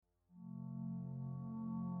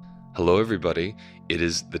Hello, everybody. It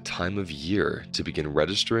is the time of year to begin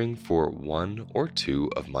registering for one or two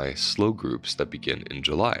of my slow groups that begin in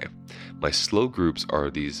July. My slow groups are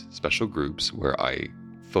these special groups where I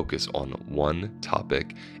focus on one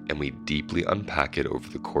topic and we deeply unpack it over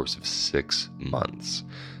the course of 6 months.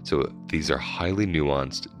 So these are highly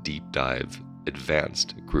nuanced, deep dive,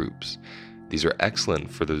 advanced groups. These are excellent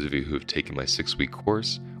for those of you who have taken my 6-week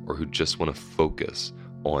course or who just want to focus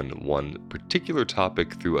on one particular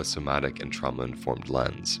topic through a somatic and trauma-informed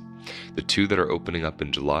lens. The two that are opening up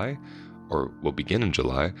in July, or will begin in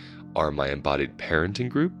July, are my embodied parenting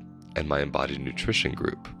group and my embodied nutrition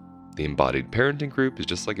group. The embodied parenting group is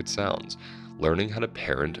just like it sounds, learning how to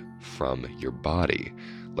parent from your body,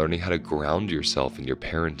 learning how to ground yourself in your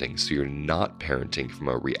parenting so you're not parenting from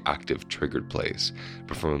a reactive, triggered place,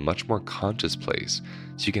 but from a much more conscious place,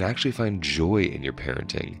 so you can actually find joy in your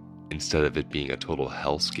parenting instead of it being a total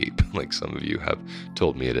hellscape like some of you have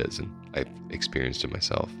told me it is, and I've experienced it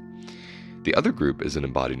myself. The other group is an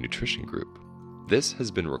embodied nutrition group. This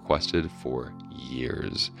has been requested for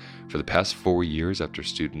years. For the past 4 years after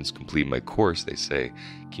students complete my course, they say,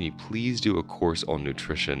 can you please do a course on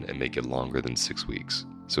nutrition and make it longer than 6 weeks?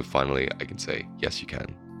 So finally I can say, yes, you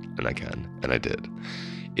can, and I can, and I did.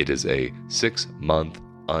 It is a 6-month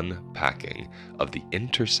unpacking of the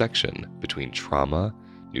intersection between trauma,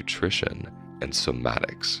 nutrition, and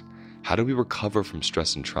somatics. How do we recover from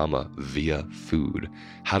stress and trauma via food?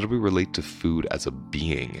 How do we relate to food as a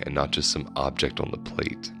being and not just some object on the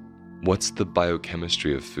plate? What's the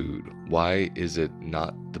biochemistry of food? Why is it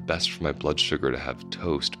not the best for my blood sugar to have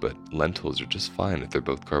toast, but lentils are just fine if they're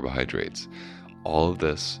both carbohydrates? All of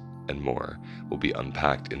this and more will be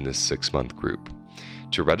unpacked in this 6-month group.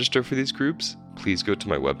 To register for these groups, please go to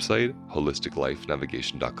my website,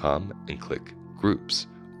 holisticlifenavigation.com, and click Groups.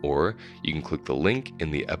 Or you can click the link in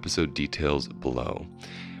the episode details below.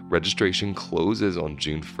 Registration closes on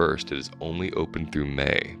June 1st. It is only open through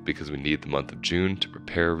May because we need the month of June to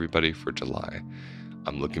prepare everybody for July.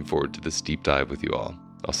 I'm looking forward to this deep dive with you all.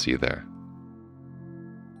 I'll see you there.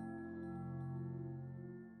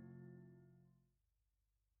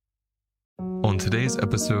 On today's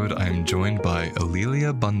episode, I am joined by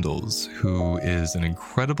A'Lelia Bundles, who is an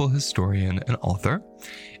incredible historian and author,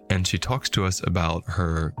 and she talks to us about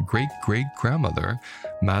her great-great-grandmother,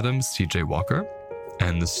 Madam C.J. Walker,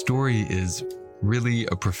 and the story is really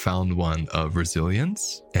a profound one of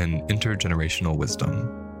resilience and intergenerational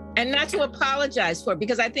wisdom. And not to apologize for it,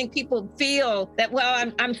 because I think people feel that,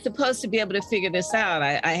 well, I'm supposed to be able to figure this out.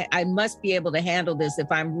 I must be able to handle this.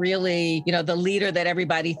 If I'm really, the leader that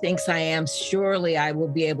everybody thinks I am, surely I will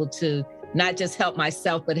be able to not just help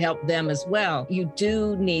myself, but help them as well. You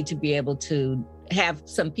do need to be able to have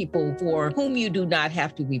some people for whom you do not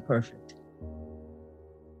have to be perfect.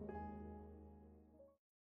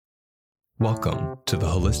 Welcome to the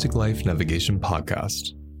Holistic Life Navigation Podcast.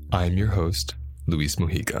 I am your host, Luis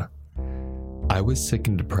Mujica. I was sick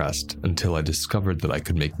and depressed until I discovered that I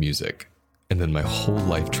could make music, and then my whole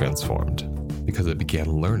life transformed because I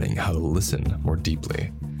began learning how to listen more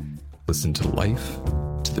deeply. Listen to life,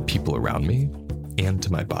 to the people around me, and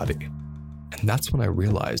to my body. And that's when I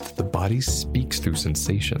realized the body speaks through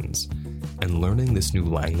sensations, and learning this new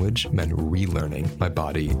language meant relearning my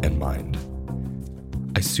body and mind.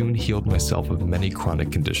 I soon healed myself of many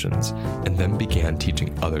chronic conditions and then began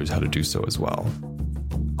teaching others how to do so as well.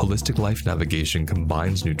 Holistic Life Navigation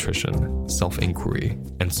combines nutrition, self-inquiry,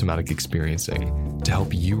 and somatic experiencing to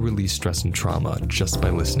help you release stress and trauma just by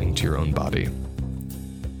listening to your own body.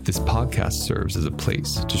 This podcast serves as a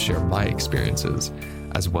place to share my experiences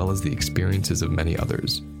as well as the experiences of many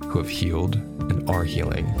others who have healed and are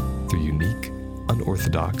healing through unique,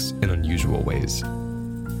 unorthodox, and unusual ways.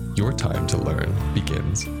 Your time to learn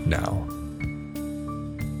begins now.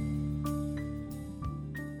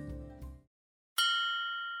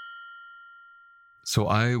 So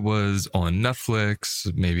I was on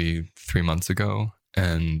Netflix maybe 3 months ago,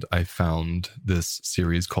 and I found this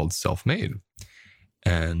series called Self-Made.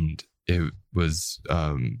 And it was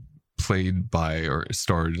played by or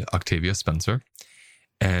starred Octavia Spencer.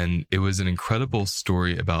 And it was an incredible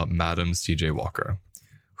story about Madam C.J. Walker,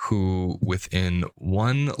 who within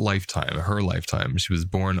her lifetime, she was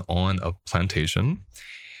born on a plantation.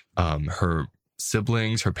 Her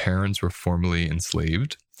siblings, her parents were formerly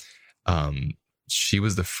enslaved. She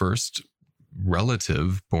was the first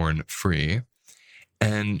relative born free.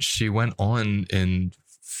 And she went on in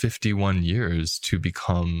 51 years to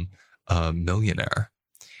become a millionaire.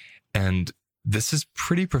 And this is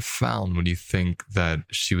pretty profound when you think that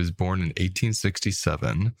she was born in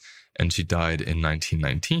 1867 and she died in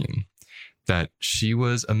 1919. that she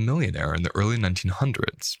was a millionaire in the early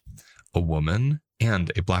 1900s, a woman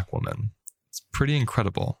and a Black woman. It's pretty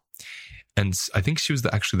incredible. And I think she was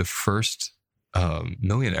actually the first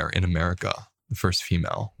millionaire in America, the first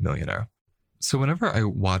female millionaire. So whenever I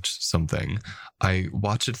watch something, I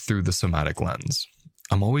watch it through the somatic lens.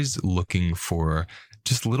 I'm always looking for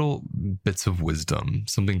just little bits of wisdom,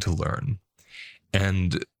 something to learn.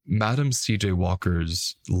 And Madam C.J.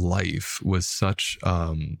 Walker's life was such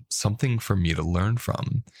something for me to learn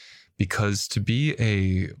from, because to be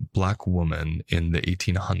a Black woman in the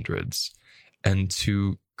 1800s and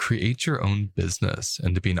to create your own business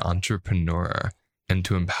and to be an entrepreneur and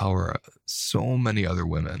to empower so many other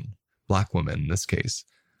women, Black women in this case,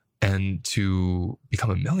 and to become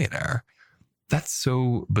a millionaire, that's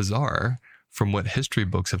so bizarre from what history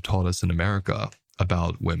books have taught us in America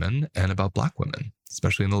about women and about Black women,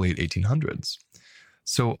 especially in the late 1800s.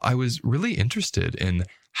 So I was really interested in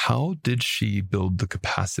how did she build the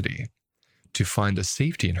capacity to find a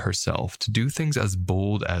safety in herself, to do things as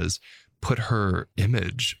bold as put her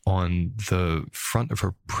image on the front of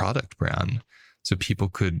her product brand so people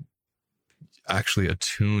could actually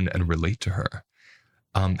attune and relate to her.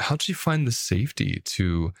 How did she find the safety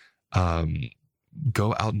to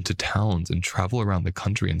go out into towns and travel around the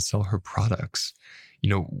country and sell her products?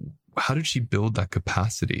 How did she build that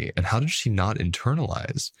capacity? And how did she not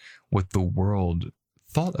internalize what the world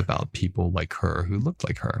thought about people like her who looked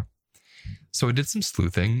like her? So I did some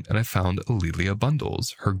sleuthing and I found A'Lelia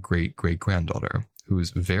Bundles, her great-great-granddaughter, who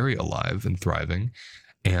is very alive and thriving,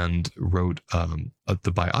 and wrote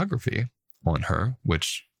the biography on her,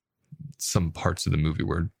 which some parts of the movie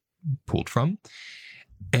were pulled from.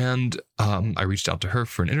 And I reached out to her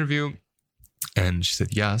for an interview, and she said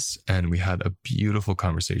yes. And we had a beautiful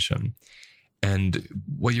conversation. And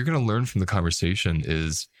what you're going to learn from the conversation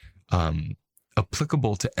is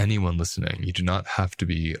applicable to anyone listening. You do not have to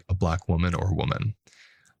be a Black woman or a woman.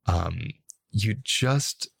 You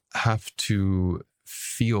just have to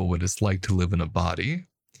feel what it's like to live in a body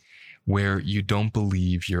where you don't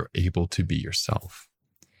believe you're able to be yourself.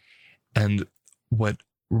 And what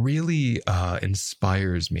really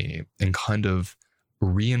inspires me and kind of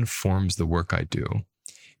reinforms the work I do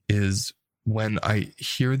is when I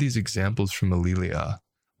hear these examples from A'Lelia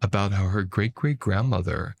about how her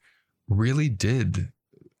great-great-grandmother really did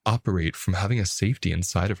operate from having a safety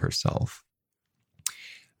inside of herself,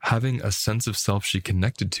 having a sense of self she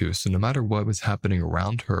connected to. So no matter what was happening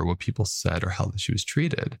around her, what people said or how she was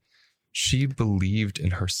treated, she believed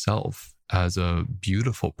in herself as a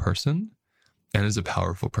beautiful person and as a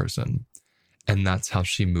powerful person. And that's how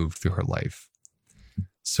she moved through her life.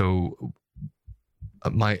 So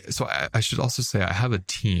I should also say I have a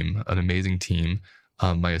team, an amazing team.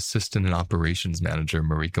 My assistant and operations manager,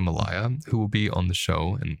 Marika Malaya, who will be on the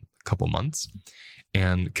show in a couple months,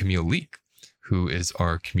 and Camille Leek, who is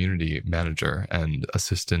our community manager and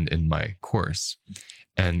assistant in my course.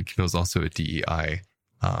 And Camille's also a DEI.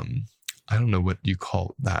 I don't know what you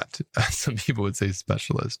call that. Some people would say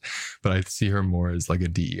specialist, but I see her more as like a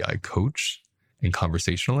DEI coach and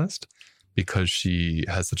conversationalist because she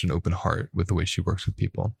has such an open heart with the way she works with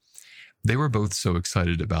people. They were both so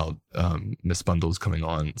excited about Miss Bundles coming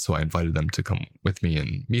on, so I invited them to come with me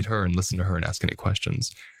and meet her and listen to her and ask any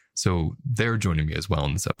questions. So they're joining me as well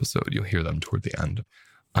in this episode. You'll hear them toward the end.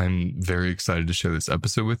 I'm very excited to share this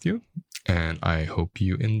episode with you, and I hope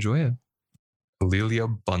you enjoy it.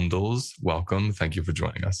 A'Lelia Bundles, welcome. Thank you for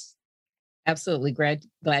joining us. Absolutely.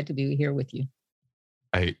 Glad to be here with you.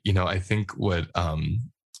 I think what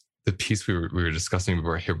the piece we were discussing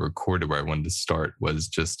before I hit recorded, where I wanted to start, was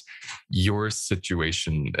just your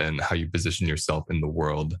situation and how you position yourself in the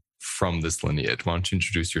world from this lineage. Why don't you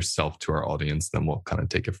introduce yourself to our audience, then we'll kind of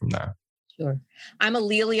take it from there. Sure. I'm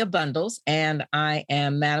A'Lelia Bundles, and I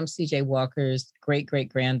am Madam C.J. Walker's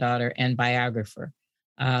great-great-granddaughter and biographer,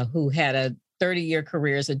 who had a 30-year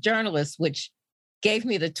career as a journalist, which gave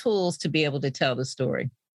me the tools to be able to tell the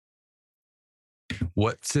story.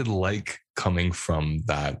 What's it like coming from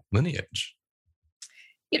that lineage?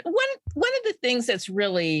 One of the things that's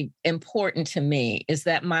really important to me is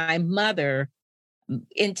that my mother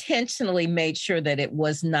intentionally made sure that it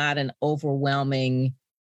was not an overwhelming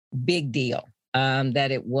big deal,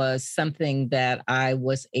 that it was something that I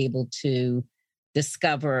was able to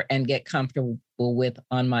discover and get comfortable with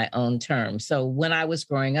on my own terms. So when I was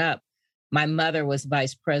growing up, my mother was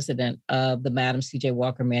vice president of the Madam C.J.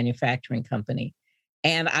 Walker Manufacturing Company.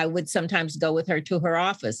 And I would sometimes go with her to her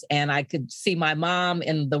office, and I could see my mom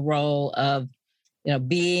in the role of,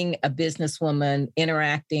 being a businesswoman,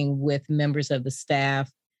 interacting with members of the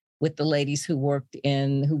staff, with the ladies who worked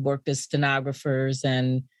as stenographers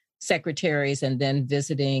and secretaries and then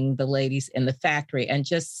visiting the ladies in the factory. And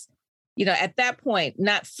just, at that point,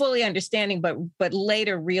 not fully understanding, but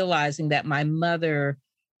later realizing that my mother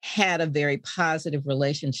had a very positive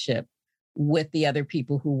relationship with the other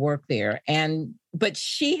people who worked there. But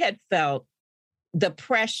she had felt the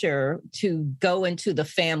pressure to go into the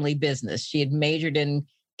family business. She had majored in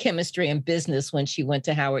chemistry and business when she went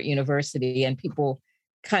to Howard University, and people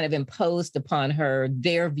kind of imposed upon her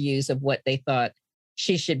their views of what they thought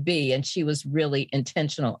she should be. And she was really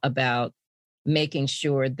intentional about making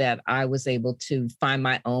sure that I was able to find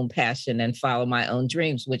my own passion and follow my own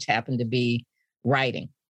dreams, which happened to be writing.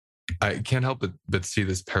 I can't help but see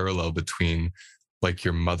this parallel between like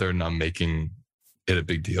your mother not making it a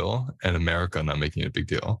big deal and America not making it a big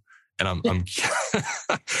deal. And I'm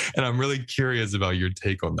and I'm really curious about your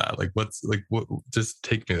take on that. Like, what? Just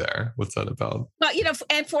take me there. What's that about? Well,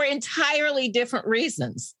 and for entirely different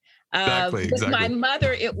reasons. Exactly. With my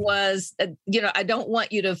mother, it was, I don't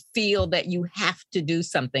want you to feel that you have to do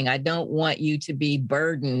something. I don't want you to be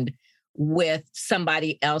burdened with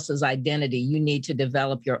somebody else's identity. You need to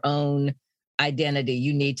develop your own identity.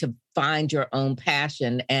 You need to find your own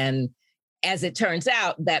passion. And as it turns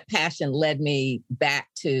out, that passion led me back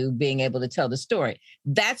to being able to tell the story.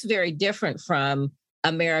 That's very different from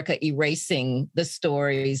America erasing the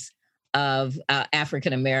stories of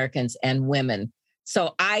African Americans and women.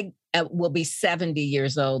 So I will be 70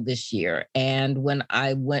 years old this year. And when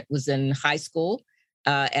I was in high school,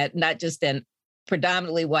 at not just an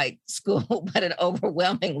predominantly white school, but an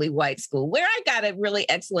overwhelmingly white school, where I got a really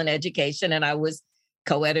excellent education. And I was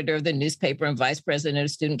co-editor of the newspaper and vice president of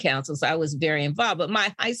student council. So I was very involved. But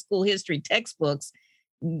my high school history textbooks,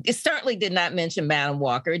 it certainly did not mention Madam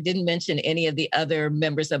Walker. It didn't mention any of the other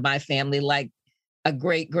members of my family, like a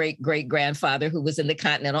great-great-great-grandfather who was in the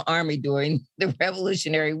Continental Army during the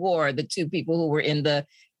Revolutionary War, the two people who were in the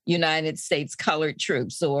United States colored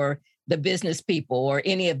troops, or the business people, or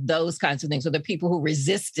any of those kinds of things, or the people who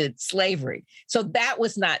resisted slavery. So that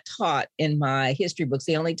was not taught in my history books.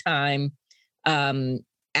 The only time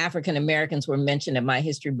African Americans were mentioned in my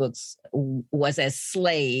history books was as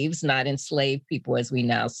slaves, not enslaved people, as we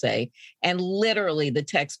now say. And literally the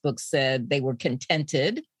textbook said they were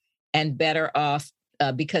contented and better off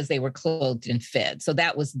because they were clothed and fed. So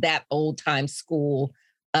that was that old time school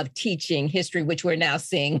of teaching history, which we're now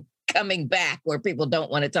seeing coming back, where people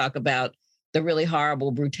don't want to talk about the really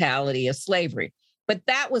horrible brutality of slavery. But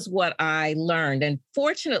that was what I learned. And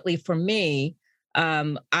fortunately for me,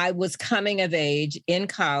 I was coming of age in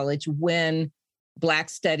college when Black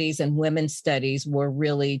studies and women's studies were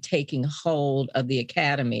really taking hold of the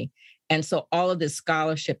academy. And so all of this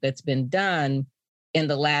scholarship that's been done in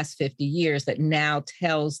the last 50 years that now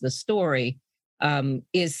tells the story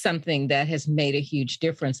is something that has made a huge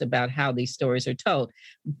difference about how these stories are told.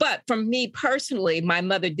 But for me personally, my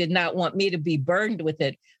mother did not want me to be burdened with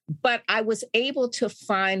it, but I was able to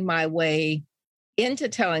find my way into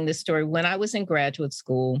telling this story when I was in graduate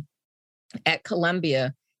school at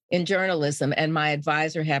Columbia in journalism. And my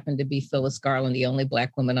advisor happened to be Phyllis Garland, the only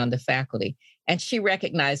Black woman on the faculty. And she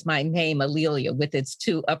recognized my name, A'Lelia, with its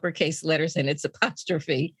 2 uppercase letters and its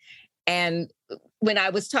apostrophe. And when I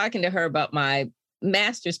was talking to her about my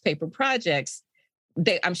master's paper projects,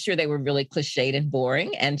 I'm sure they were really cliched and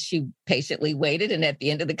boring. And she patiently waited. And at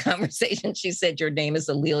the end of the conversation, she said, "Your name is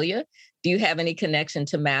A'Lelia. Do you have any connection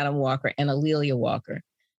to Madam Walker and A'Lelia Walker?"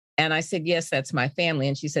 And I said, "Yes, that's my family."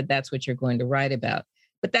 And she said, "That's what you're going to write about."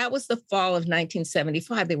 But that was the fall of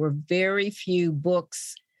 1975. There were very few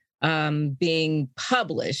books being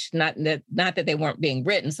published, not that they weren't being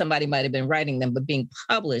written. Somebody might have been writing them, but being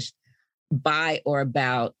published by or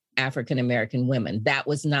about African-American women. That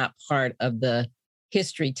was not part of the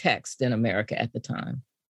history text in America at the time.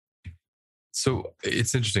 So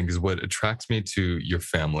it's interesting because what attracts me to your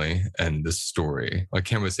family and this story, I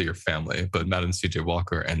can't really say your family, but Madam C.J.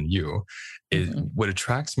 Walker and you, what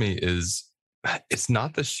attracts me is it's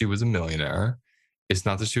not that she was a millionaire. It's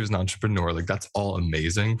not that she was an entrepreneur. Like, that's all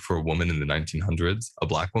amazing for a woman in the 1900s, a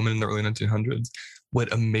Black woman in the early 1900s.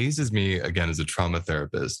 What amazes me, again, as a trauma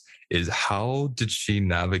therapist, is how did she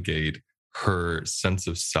navigate her sense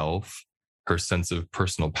of self, her sense of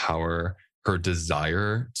personal power, her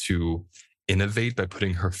desire to innovate by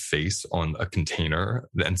putting her face on a container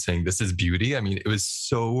and saying, "This is beauty." I mean, it was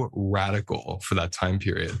so radical for that time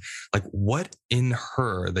period. Like, what in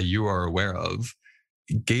her that you are aware of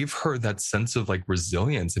gave her that sense of like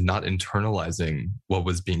resilience and not internalizing what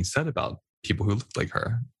was being said about people who looked like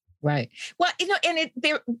her? Right. Well, and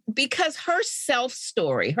because her self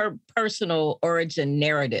story, her personal origin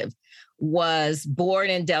narrative was born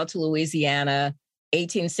in Delta, Louisiana,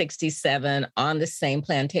 1867 on the same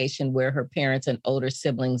plantation where her parents and older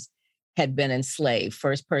siblings had been enslaved.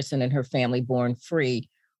 First person in her family born free,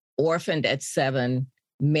 orphaned at 7,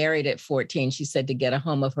 married at 14, she said, to get a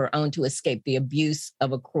home of her own to escape the abuse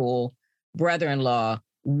of a cruel brother-in-law,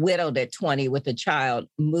 widowed at 20 with a child,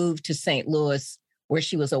 moved to St. Louis, where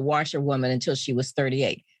she was a washerwoman until she was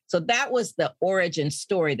 38. So that was the origin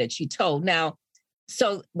story that she told. Now,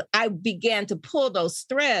 so I began to pull those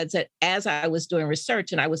threads as I was doing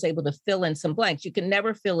research, and I was able to fill in some blanks. You can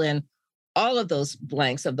never fill in all of those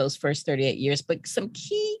blanks of those first 38 years, but some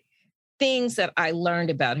key things that I learned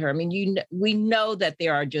about her. I mean, we know that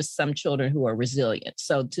there are just some children who are resilient.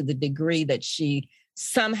 So to the degree that she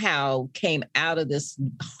somehow came out of this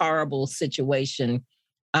horrible situation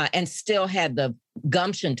and still had the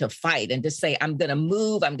gumption to fight and to say, I'm going to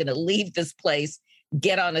move, I'm going to leave this place,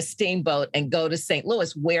 get on a steamboat and go to St.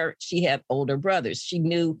 Louis, where she had older brothers. She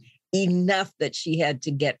knew enough that she had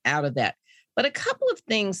to get out of that. But a couple of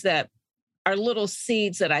things that are little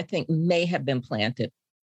seeds that I think may have been planted,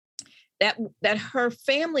 that her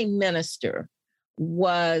family minister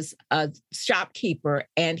was a shopkeeper,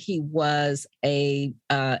 and he was an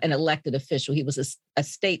elected official. He was a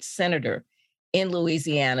state senator in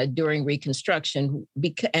Louisiana during Reconstruction,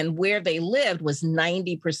 and where they lived was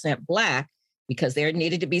 90% Black, because there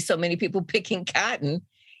needed to be so many people picking cotton.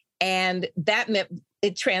 And that meant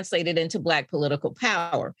it translated into Black political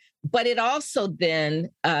power. But it also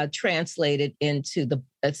then translated into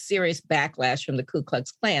a serious backlash from the Ku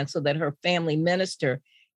Klux Klan, so that her family minister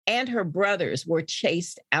and her brothers were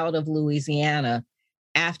chased out of Louisiana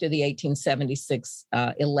after the 1876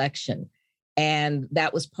 election. And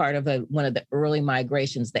that was part of one of the early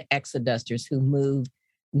migrations, the Exodusters, who moved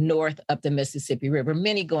north up the Mississippi River,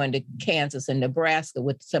 many going to Kansas and Nebraska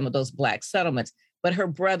with some of those Black settlements. But her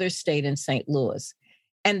brothers stayed in St. Louis.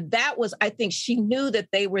 And that was, I think she knew that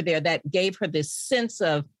they were there. That gave her this sense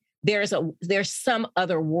of there's some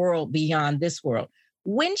other world beyond this world.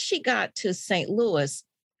 When she got to St. Louis,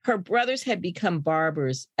 her brothers had become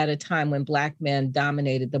barbers at a time when Black men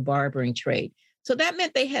dominated the barbering trade. So that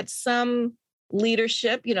meant they had some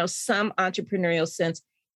leadership, some entrepreneurial sense.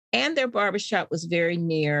 And their barbershop was very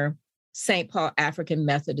near St. Paul African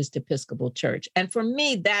Methodist Episcopal Church. And for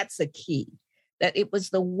me, that's a key, that it was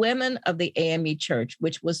the women of the AME Church,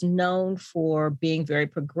 which was known for being very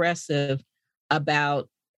progressive about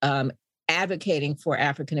advocating for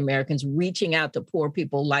African Americans, reaching out to poor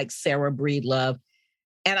people like Sarah Breedlove.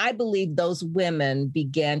 And I believe those women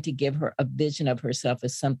began to give her a vision of herself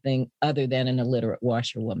as something other than an illiterate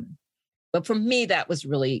washerwoman. But for me, that was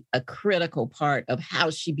really a critical part of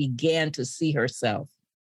how she began to see herself.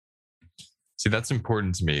 See, that's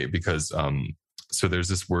important to me because so there's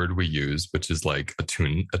this word we use, which is like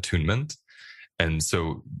attunement. And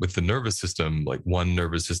so with the nervous system, like one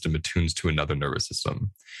nervous system attunes to another nervous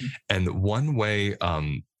system. Mm-hmm. And one way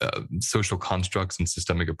social constructs and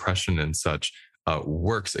systemic oppression and such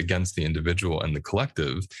works against the individual and the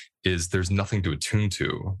collective is there's nothing to attune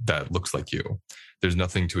to that looks like you. There's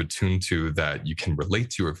nothing to attune to that you can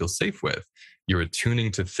relate to or feel safe with. You're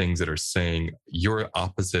attuning to things that are saying you're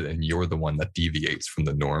opposite and you're the one that deviates from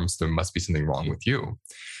the norms. There must be something wrong with you.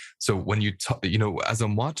 So when you talk, as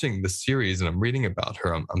I'm watching the series and I'm reading about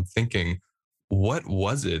her, I'm thinking, what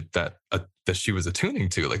was it that she was attuning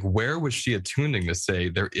to? Like, where was she attuning to say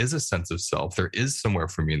there is a sense of self, there is somewhere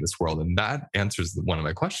for me in this world? And that answers one of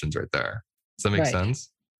my questions right there. Does that make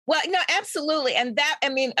sense? Well, no, absolutely. And that,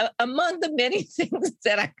 among the many things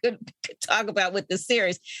that I could talk about with the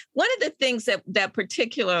series, one of the things that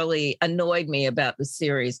particularly annoyed me about the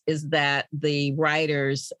series is that the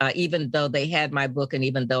writers, even though they had my book and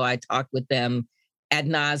even though I talked with them ad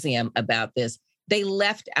nauseum about this, they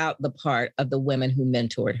left out the part of the women who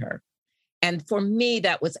mentored her. And for me,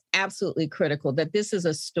 that was absolutely critical, that this is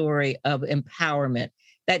a story of empowerment,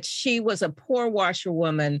 that she was a poor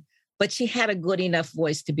washerwoman, but she had a good enough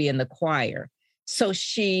voice to be in the choir. So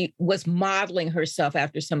she was modeling herself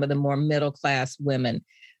after some of the more middle-class women.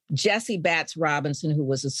 Jessie Batts Robinson, who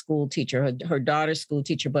was a school teacher, her daughter's school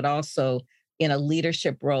teacher, but also in a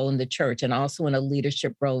leadership role in the church and also in a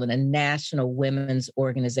leadership role in a national women's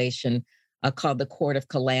organization called the Court of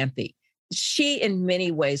Calanthe. She, in many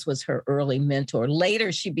ways, was her early mentor.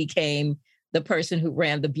 Later, she became the person who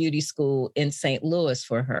ran the beauty school in St. Louis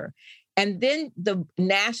for her. And then the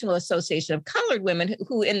National Association of Colored Women,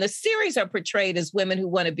 who in the series are portrayed as women who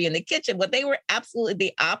want to be in the kitchen, but they were absolutely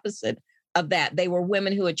the opposite of that. They were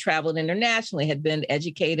women who had traveled internationally, had been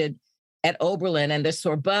educated at Oberlin and the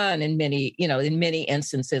Sorbonne in many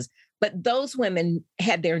instances. But those women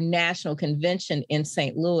had their national convention in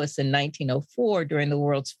St. Louis in 1904 during the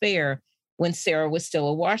World's Fair, when Sarah was still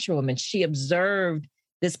a washerwoman. She observed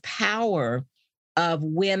this power of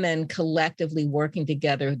women collectively working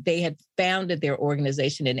together. They had founded their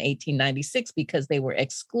organization in 1896 because they were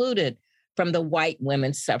excluded from the white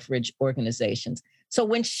women's suffrage organizations. So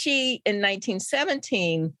when she, in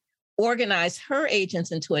 1917, organized her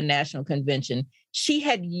agents into a national convention, she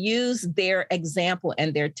had used their example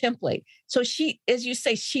and their template. So she, as you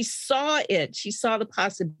say, she saw it. She saw the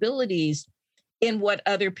possibilities in what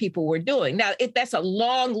other people were doing. Now, that's a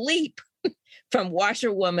long leap from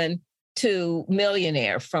washerwoman to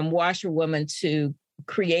millionaire, from washerwoman to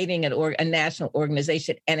creating a national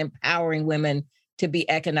organization and empowering women to be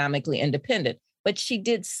economically independent. But she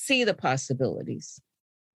did see the possibilities.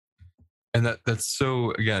 And that's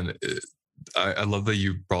so, again, I love that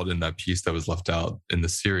you brought in that piece that was left out in the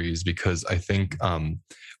series, because I think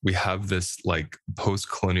we have this like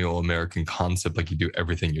post-colonial American concept, like you do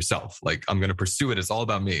everything yourself. Like, I'm going to pursue it. It's all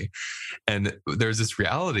about me. And there's this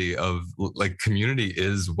reality of like community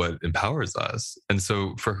is what empowers us. And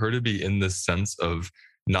so for her to be in this sense of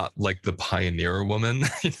not like the pioneer woman,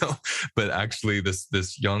 but actually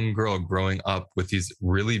this young girl growing up with these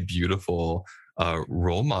really beautiful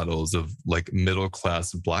role models of like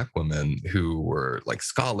middle-class Black women who were like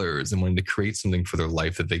scholars and wanted to create something for their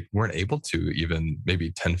life that they weren't able to even maybe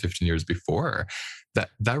 10, 15 years before.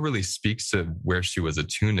 That really speaks to where she was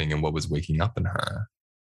attuning and what was waking up in her.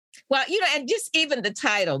 Well, and just even the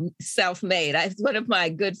title, self-made. One of my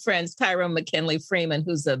good friends, Tyrone McKinley Freeman,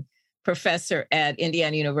 who's a professor at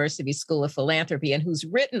Indiana University School of Philanthropy and who's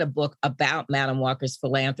written a book about Madam Walker's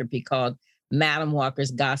philanthropy called Madam Walker's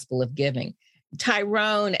Gospel of Giving.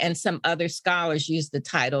 Tyrone and some other scholars use the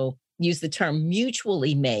term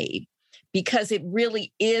mutually made, because it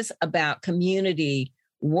really is about community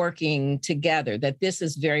working together, that this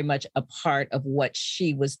is very much a part of what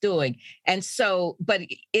she was doing. And so, but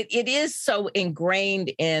it is so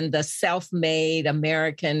ingrained in the self-made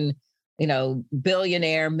American,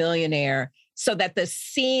 billionaire, millionaire, so that the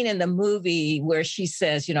scene in the movie where she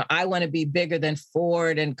says, I want to be bigger than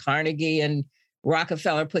Ford and Carnegie and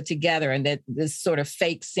Rockefeller put together, and that this sort of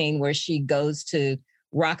fake scene where she goes to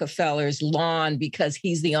Rockefeller's lawn because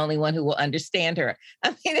he's the only one who will understand her.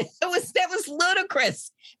 I mean, that was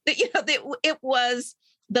ludicrous. It was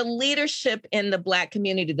the leadership in the Black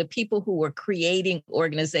community, the people who were creating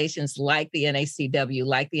organizations like the NACW,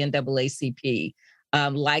 like the NAACP,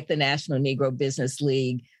 like the National Negro Business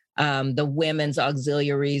League, the women's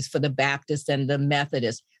auxiliaries for the Baptists and the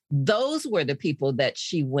Methodists. Those were the people that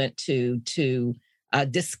she went to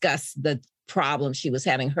discuss the problem she was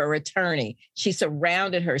having. Her attorney. She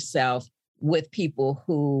surrounded herself with people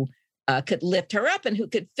who could lift her up and who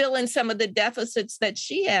could fill in some of the deficits that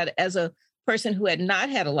she had as a person who had not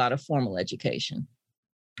had a lot of formal education.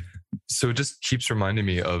 So it just keeps reminding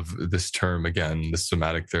me of this term again, the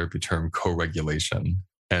somatic therapy term, co-regulation.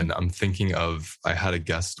 And I'm thinking of, I had a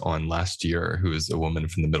guest on last year who is a woman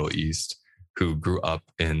from the Middle East who grew up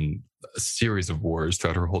in a series of wars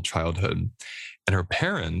throughout her whole childhood. And her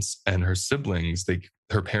parents and her siblings,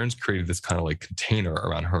 her parents created this kind of like container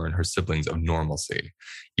around her and her siblings of normalcy.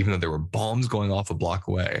 Even though there were bombs going off a block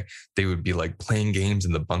away, they would be like playing games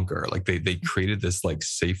in the bunker. Like they created this like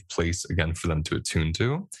safe place again for them to attune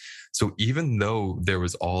to. So even though there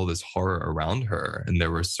was all this horror around her and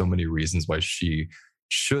there were so many reasons why she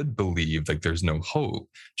should believe like there's no hope,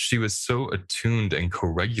 she was so attuned and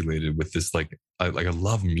co-regulated with this like a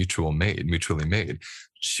love mutually made.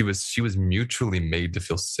 She was mutually made to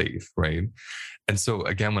feel safe, right? And so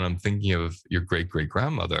again, when I'm thinking of your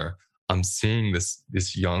great-great-grandmother, I'm seeing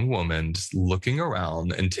this young woman just looking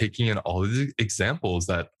around and taking in all of the examples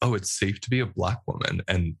that, it's safe to be a Black woman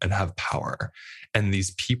and have power. And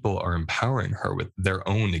these people are empowering her with their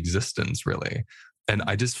own existence, really. And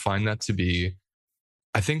I just find that to be,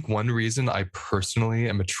 I think one reason I personally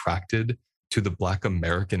am attracted to the Black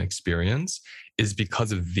American experience is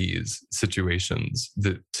because of these situations,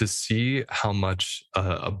 to see how much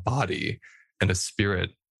a body and a spirit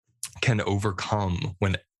can overcome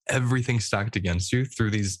when everything's stacked against you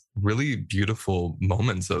through these really beautiful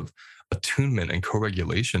moments of attunement and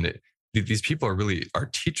co-regulation. These people are really our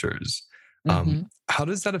teachers. Mm-hmm. How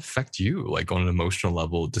does that affect you, like on an emotional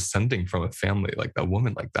level, descending from a family like a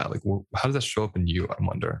woman like that? Like, how does that show up in you? I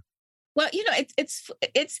wonder. Well,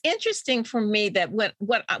 it's interesting for me that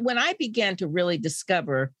when I began to really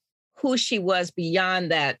discover who she was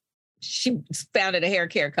beyond that, she founded a hair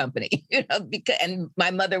care company, and my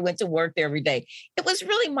mother went to work there every day. It was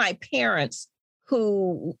really my parents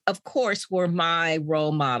who, of course, were my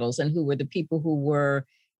role models and who were the people who were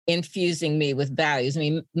infusing me with values. I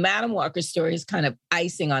mean, Madam Walker's story is kind of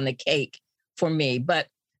icing on the cake for me, but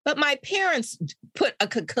But my parents put a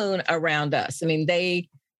cocoon around us. I mean, they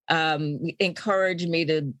encouraged me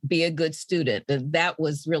to be a good student. That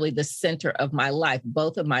was really the center of my life.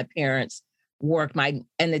 Both of my parents worked. In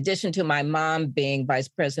addition to my mom being vice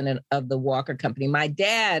president of the Walker Company, my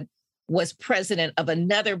dad was president of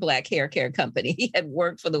another Black hair care company. He had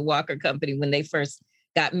worked for the Walker Company when they first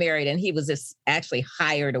got married, and he was just actually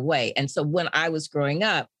hired away. And so when I was growing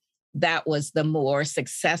up, that was the more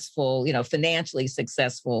successful, financially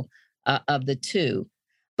successful of the two.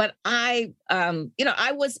 But I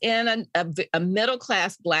was in a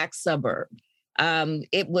middle-class Black suburb.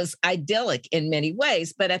 It was idyllic in many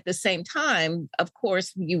ways, but at the same time, of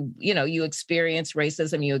course, you experience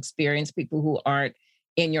racism, you experience people who aren't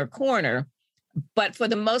in your corner. But for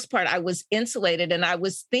the most part, I was insulated, and I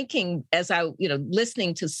was thinking as I,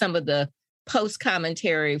 listening to some of the post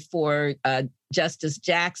commentary for Justice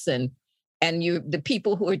Jackson, and the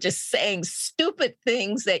people who are just saying stupid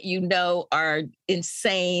things that are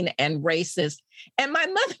insane and racist. And my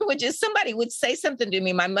mother somebody would say something to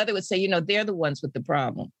me. My mother would say, they're the ones with the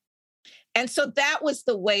problem. And so that was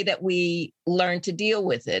the way that we learned to deal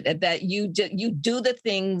with it, that you do the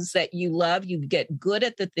things that you love, you get good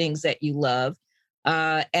at the things that you love.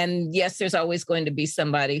 And yes, there's always going to be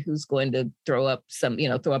somebody who's going to throw up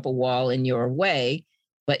a wall in your way,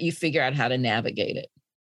 but you figure out how to navigate it.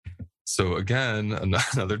 So again,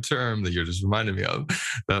 another term that you're just reminding me of,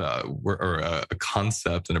 that a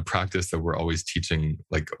concept and a practice that we're always teaching.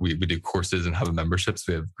 Like we do courses and have memberships.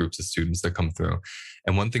 We have groups of students that come through.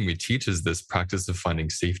 And one thing we teach is this practice of finding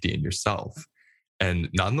safety in yourself, and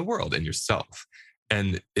not in the world, in yourself.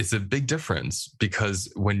 And it's a big difference,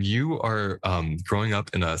 because when you are growing up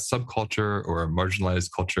in a subculture or a marginalized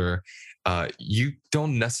culture, you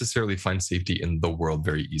don't necessarily find safety in the world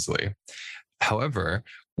very easily. However,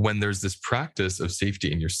 when there's this practice of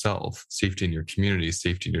safety in yourself, safety in your community,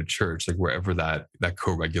 safety in your church, like wherever that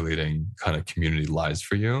co-regulating kind of community lies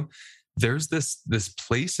for you, there's this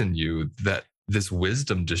place in you that this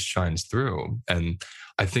wisdom just shines through. And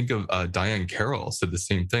I think of Diane Carroll said the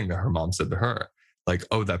same thing that her mom said to her. Like,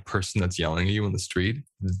 oh, that person that's yelling at you in the street,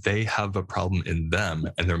 they have a problem in them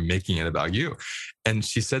and they're making it about you. And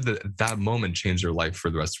she said that moment changed her life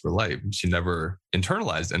for the rest of her life. She never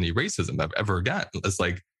internalized any racism ever again. It's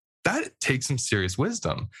like, that takes some serious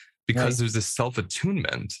wisdom, because there's this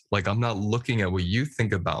self-attunement. Like, I'm not looking at what you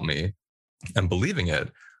think about me and believing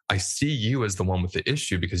it. I see you as the one with the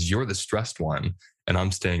issue because you're the stressed one and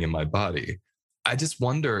I'm staying in my body. I just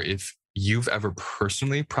wonder if you've ever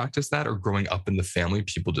personally practiced that, or growing up in the family,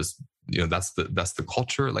 people just, that's the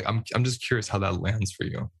culture. Like, I'm just curious how that lands for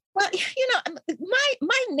you. Well,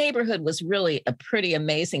 my neighborhood was really a pretty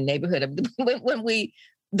amazing neighborhood.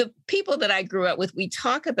 The people that I grew up with, we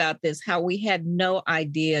talk about this, how we had no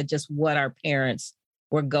idea just what our parents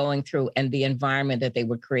were going through and the environment that they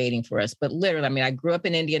were creating for us. But literally, I grew up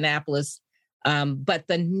in Indianapolis, but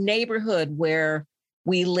the neighborhood where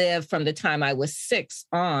we lived from the time I was 6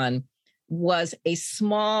 on was a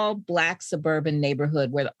small Black suburban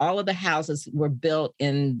neighborhood where all of the houses were built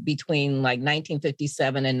in between like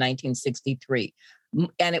 1957 and 1963.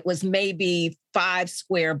 And it was maybe 5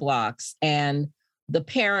 square blocks. And the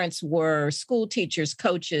parents were school teachers,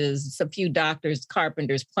 coaches, a few doctors,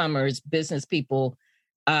 carpenters, plumbers, business people.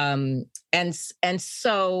 And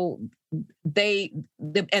so the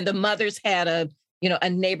mothers had a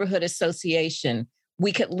neighborhood association.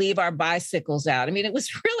 We could leave our bicycles out. It was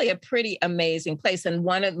really a pretty amazing place. And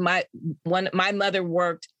my mother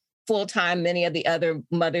worked full-time. Many of the other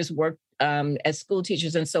mothers worked as school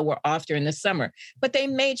teachers, and so were off during the summer. But they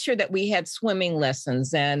made sure that we had swimming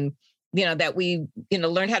lessons, and that we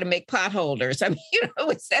learned how to make pot holders.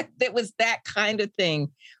 It was that kind of thing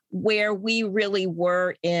where we really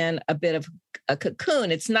were in a bit of a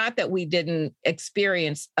cocoon. It's not that we didn't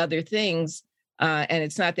experience other things. And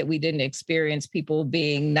it's not that we didn't experience people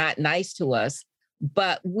being not nice to us,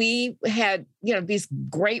 but we had, these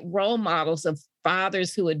great role models of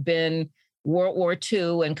fathers who had been World War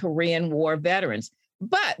II and Korean War veterans.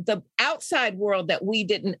 But the outside world that we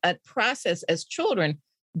didn't process as children,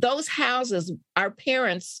 those houses, our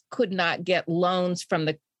parents could not get loans from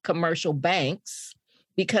the commercial banks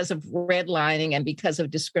because of redlining and because of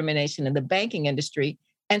discrimination in the banking industry.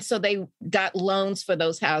 And so they got loans for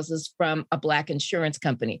those houses from a Black insurance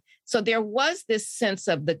company. So there was this sense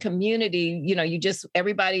of the community,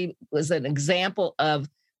 everybody was an example of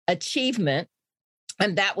achievement.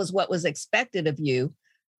 And that was what was expected of you.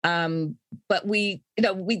 But we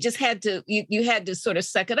just had to, you had to sort of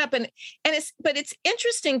suck it up. But it's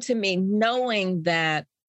interesting to me knowing that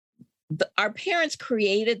our parents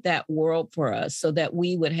created that world for us so that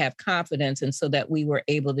we would have confidence and so that we were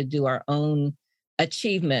able to do our own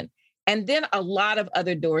achievement. And then a lot of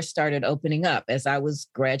other doors started opening up as I was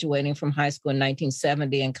graduating from high school in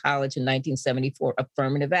 1970 and college in 1974,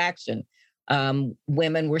 affirmative action.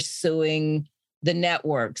 Women were suing the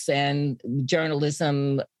networks and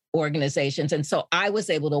journalism organizations. And so I was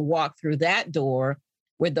able to walk through that door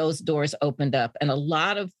where those doors opened up, and a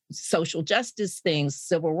lot of social justice things,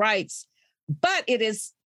 civil rights. But it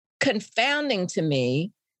is confounding to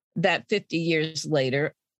me that 50 years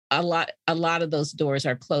later, a lot of those doors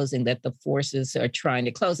are closing, that the forces are trying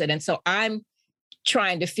to close it. And so I'm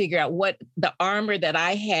trying to figure out what the armor that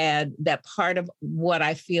I had, that part of what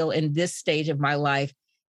I feel in this stage of my life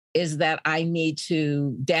is that I need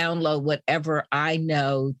to download whatever I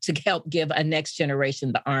know to help give a next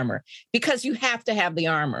generation the armor, because you have to have the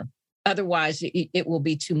armor. Otherwise, it will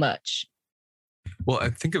be too much. Well, I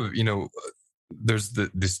think of, there's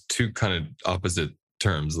these two kind of opposite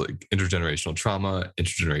terms, like intergenerational trauma,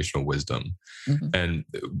 intergenerational wisdom. Mm-hmm. And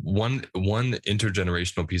one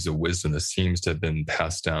intergenerational piece of wisdom that seems to have been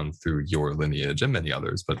passed down through your lineage and many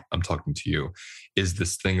others, but I'm talking to you, is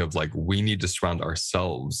this thing of like, we need to surround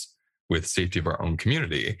ourselves with safety of our own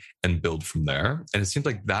community and build from there. And it seems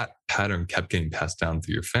like that pattern kept getting passed down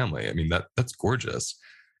through your family. I mean, that's gorgeous.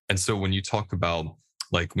 And so when you talk about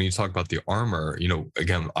the armor,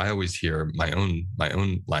 again, I always hear my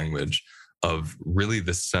own language of really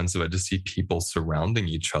the sense of, I just see people surrounding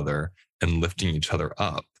each other and lifting each other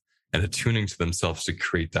up and attuning to themselves to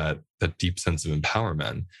create that deep sense of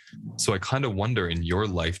empowerment. So I kind of wonder, in your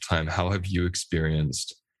lifetime, how have you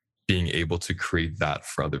experienced being able to create that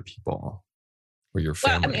for other people or your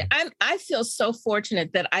family? Well, I mean, I feel so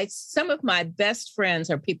fortunate that some of my best friends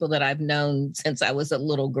are people that I've known since I was a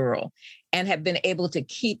little girl and have been able to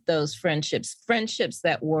keep those friendships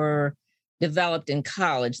that were developed in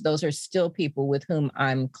college. Those are still people with whom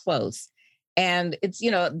I'm close. And it's,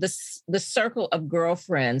 the circle of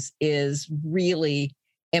girlfriends is really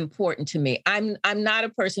important to me. I'm not a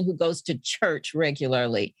person who goes to church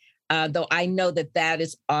regularly, though I know that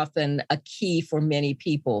is often a key for many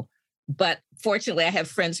people. But fortunately, I have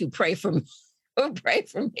friends who pray for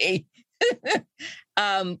me.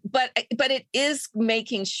 But it is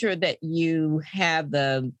making sure that you have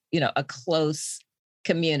a close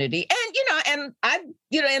community. And I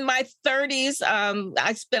in my 30s,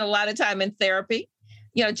 I spent a lot of time in therapy,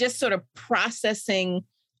 just sort of processing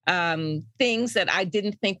things that I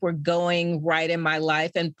didn't think were going right in my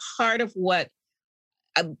life. And part of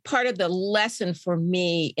the lesson for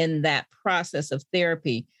me in that process of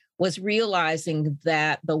therapy was realizing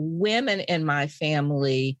that the women in my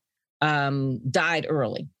family died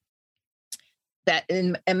early.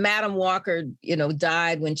 And Madam Walker,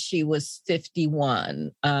 died when she was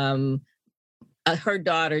 51. Her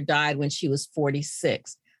daughter died when she was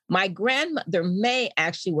 46. My grandmother, May,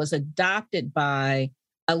 actually was adopted by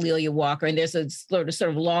A'Lelia Walker. And there's a sort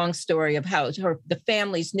of long story of how the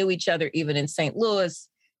families knew each other even in St. Louis.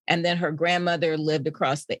 And then her grandmother lived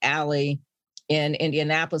across the alley in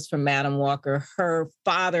Indianapolis from Madam Walker. Her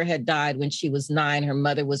father had died when she was 9. Her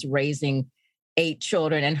mother was raising 8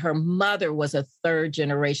 children, and her mother was a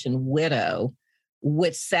 3rd-generation widow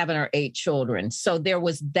with 7 or 8 children. So there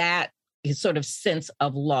was that sort of sense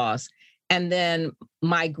of loss. And then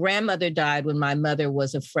my grandmother died when my mother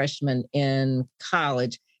was a freshman in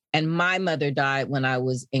college, and my mother died when I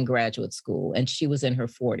was in graduate school, and she was in her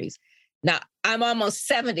 40s. Now, I'm almost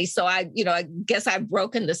 70, so I guess I've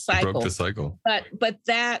broken the cycle. Broke the cycle. But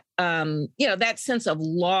that, that sense of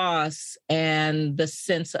loss and the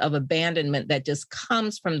sense of abandonment that just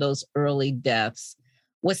comes from those early deaths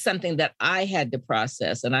was something that I had to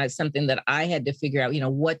process, and something that I had to figure out,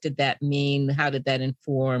 what did that mean? How did that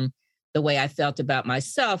inform the way I felt about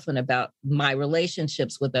myself and about my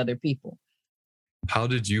relationships with other people? How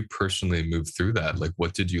did you personally move through that? Like,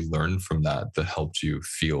 what did you learn from that helped you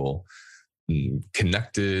feel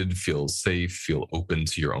connected, feel safe, feel open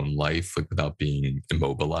to your own life, like without being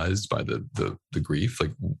immobilized by the grief?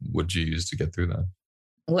 Like, what did you use to get through that?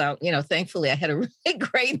 Well, thankfully I had a really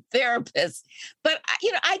great therapist, but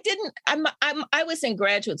I was in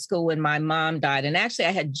graduate school when my mom died. And actually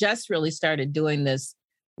I had just really started doing this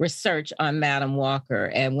research on Madam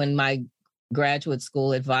Walker. And when my graduate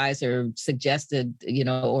school advisor suggested,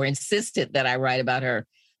 or insisted that I write about her,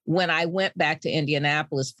 when I went back to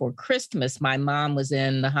Indianapolis for Christmas, my mom was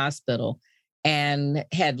in the hospital and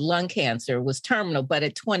had lung cancer, was terminal. But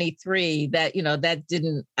at 23,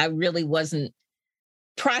 I really wasn't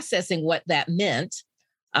processing what that meant.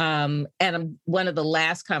 And one of the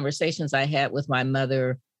last conversations I had with my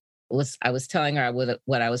mother I was telling her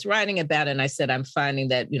what I was writing about. And I said, I'm finding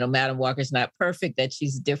that, Madam Walker's not perfect, that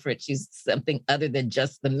she's different. She's something other than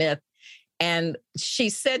just the myth. And she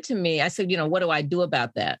said to me, I said, what do I do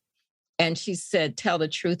about that? And she said, tell the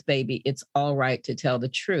truth, baby. It's all right to tell the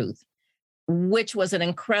truth, which was an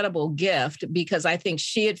incredible gift because I think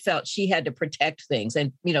she had felt she had to protect things.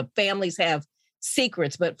 And, families have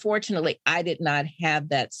secrets, but fortunately, I did not have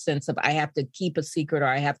that sense of I have to keep a secret or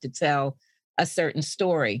I have to tell a certain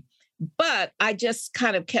story. But I just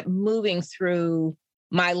kind of kept moving through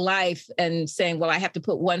my life and saying, well, I have to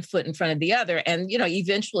put one foot in front of the other. And,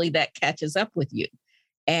 eventually that catches up with you.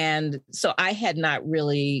 And so I had not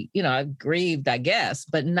really, I grieved, I guess,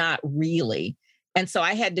 but not really. And so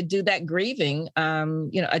I had to do that grieving,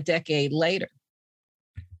 a decade later.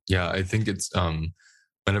 Yeah, I think it's,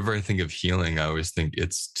 whenever I think of healing, I always think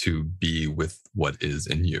it's to be with what is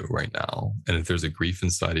in you right now. And if there's a grief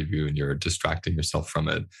inside of you and you're distracting yourself from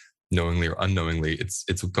it, knowingly or unknowingly, it's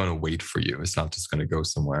going to wait for you. It's not just going to go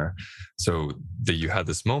somewhere. So that you had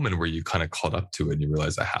this moment where you kind of caught up to it and you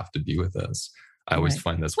realize I have to be with this. I always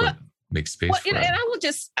find that's what makes space for it. And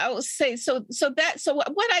I will say, so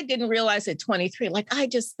what I didn't realize at 23, I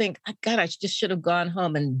just think, God, I just should have gone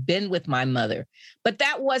home and been with my mother. But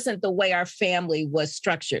that wasn't the way our family was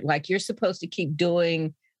structured. You're supposed to keep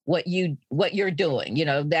doing what you're doing,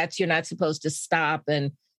 you're not supposed to stop.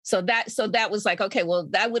 And so that was okay, well,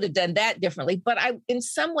 I would have done that differently. But in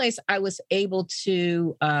some ways I was able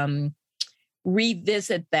to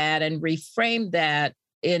revisit that and reframe that.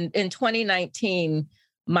 In 2019,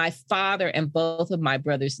 my father and both of my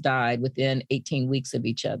brothers died within 18 weeks of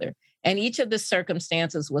each other. And each of the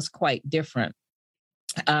circumstances was quite different.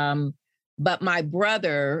 But my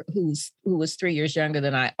brother, who was 3 years younger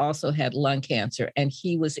than I, also had lung cancer. And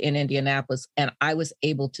he was in Indianapolis. And I was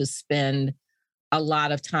able to spend a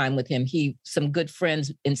lot of time with him. Some good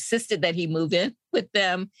friends insisted that he move in with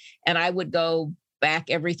them. And I would go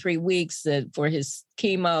back every 3 weeks for his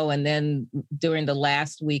chemo. And then during the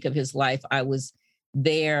last week of his life, I was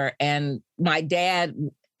there. And my dad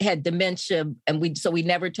had dementia. And we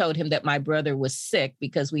never told him that my brother was sick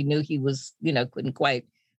because we knew he was, couldn't quite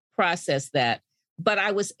process that. But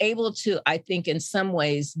I was able to, I think, in some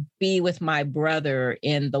ways, be with my brother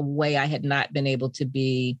in the way I had not been able to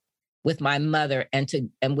be with my mother and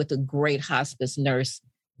with a great hospice nurse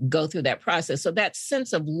go through that process. So that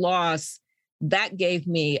sense of loss, that gave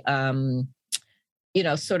me,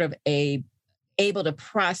 sort of able to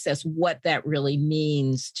process what that really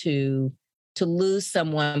means to lose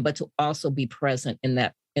someone, but to also be present in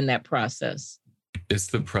that process. It's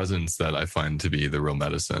the presence that I find to be the real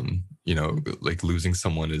medicine. Losing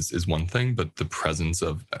someone is one thing, but the presence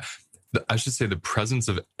of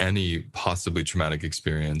any possibly traumatic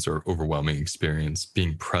experience or overwhelming experience,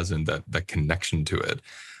 being present, that connection to it,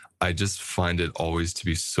 I just find it always to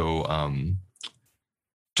be so,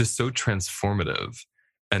 just so transformative.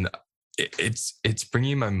 And it's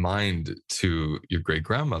bringing my mind to your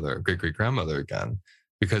great-great-grandmother again,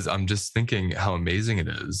 because I'm just thinking how amazing it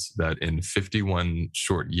is that in 51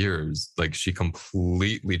 short years, she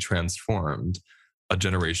completely transformed a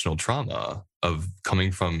generational trauma of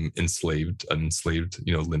coming from enslaved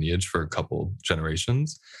lineage for a couple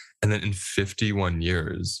generations. And then in 51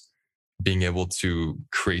 years, being able to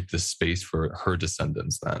create this space for her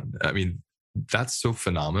descendants then. I mean, that's so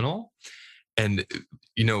phenomenal. And,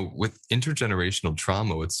 with intergenerational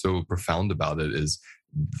trauma, what's so profound about it is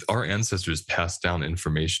our ancestors passed down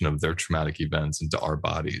information of their traumatic events into our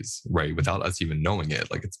bodies, right? Without us even knowing it,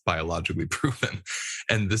 it's biologically proven.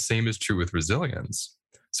 And the same is true with resilience.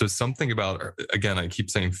 So something about, again, I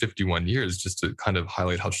keep saying 51 years just to kind of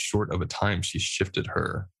highlight how short of a time she shifted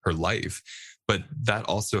her life. But that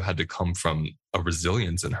also had to come from a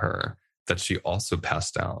resilience in her that she also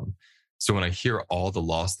passed down. So when I hear all the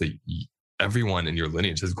loss that everyone in your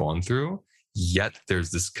lineage has gone through, yet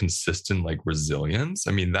there's this consistent resilience.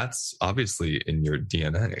 I mean, that's obviously in your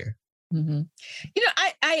DNA. Mm-hmm.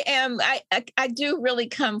 I do really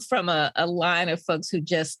come from a line of folks who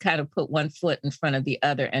just kind of put one foot in front of the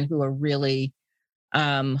other and who are really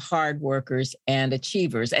hard workers and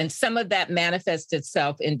achievers. And some of that manifests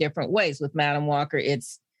itself in different ways. With Madam Walker,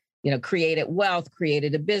 it's, created wealth,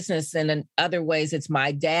 created a business. And in other ways, it's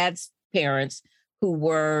my dad's parents who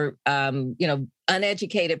were,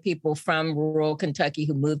 uneducated people from rural Kentucky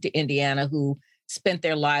who moved to Indiana, who spent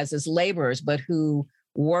their lives as laborers, but who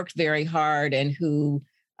worked very hard and who,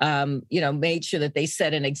 made sure that they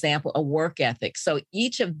set an example, a work ethic. So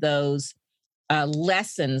each of those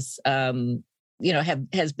lessons, have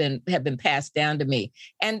been passed down to me.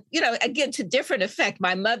 And, again, to different effect,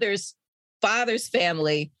 my mother's father's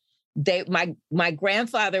family my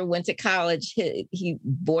grandfather went to college. He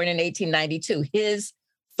born in 1892. His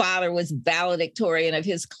father was valedictorian of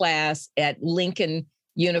his class at Lincoln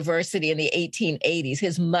University in the 1880s.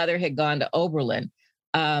 His mother had gone to Oberlin,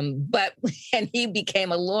 and he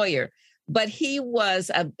became a lawyer. But he was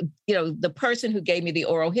the person who gave me the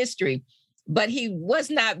oral history. But he was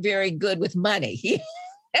not very good with money.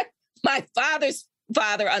 My father's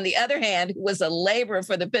father, on the other hand, who was a laborer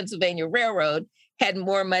for the Pennsylvania Railroad, had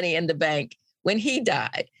more money in the bank when he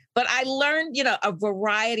died. But I learned, a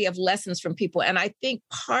variety of lessons from people. And I think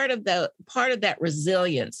part of that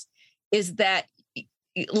resilience is that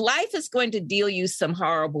life is going to deal you some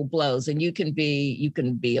horrible blows, and you can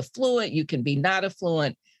be affluent, you can be not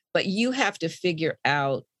affluent, but you have to figure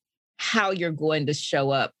out how you're going to show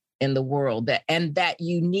up in the world, that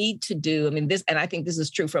you need to do. I mean, and I think this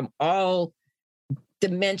is true from all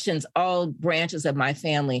dimensions, all branches of my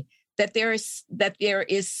family, that there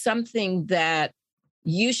is something that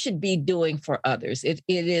you should be doing for others. It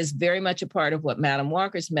is very much a part of what Madam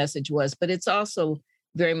Walker's message was, but it's also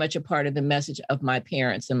very much a part of the message of my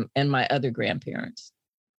parents and my other grandparents.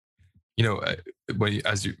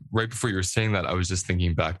 Right before you were saying that, I was just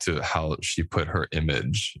thinking back to how she put her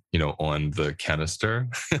image, on the canister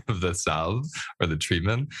of the salve or the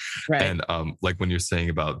treatment. Right. And like when you're saying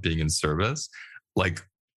about being in service, like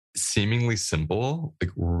seemingly simple,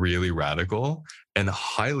 like really radical and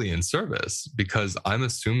highly in service, because I'm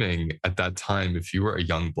assuming at that time, if you were a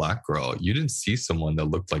young Black girl, you didn't see someone that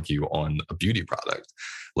looked like you on a beauty product.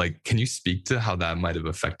 Like, can you speak to how that might have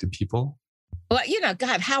affected people? Well,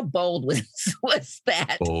 God, how bold was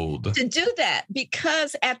that? Bold. To do that,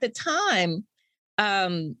 because at the time,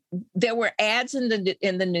 there were ads in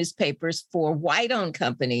the newspapers for white-owned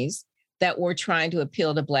companies that were trying to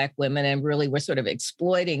appeal to Black women and really were sort of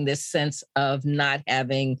exploiting this sense of not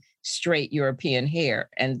having straight European hair.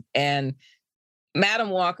 And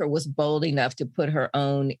Madam Walker was bold enough to put her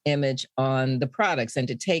own image on the products and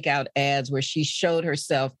to take out ads where she showed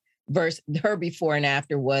herself. Her before and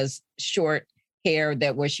after was short hair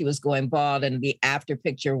where she was going bald, and the after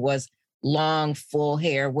picture was long, full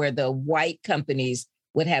hair where the white companies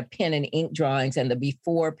would have pen and ink drawings, and the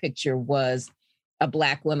before picture was a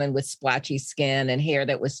Black woman with splotchy skin and hair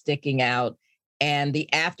that was sticking out. And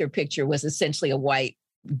the after picture was essentially a white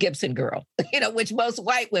Gibson girl, which most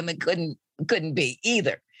white women couldn't be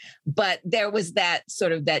either. But there was that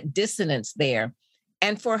sort of that dissonance there.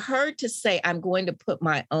 And for her to say, I'm going to put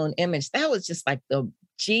my own image, that was just like the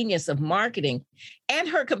genius of marketing. And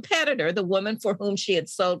her competitor, the woman for whom she had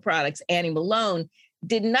sold products, Annie Malone,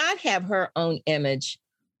 did not have her own image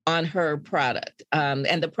on her product.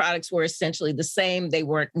 And the products were essentially the same.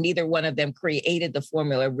 Neither one of them created the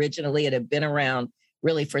formula originally. It had been around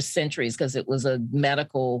really for centuries because it was a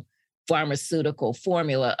medical pharmaceutical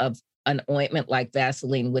formula of an ointment like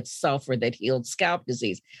Vaseline with sulfur that healed scalp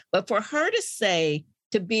disease. But for her to say,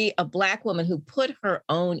 to be a Black woman who put her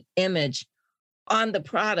own image on the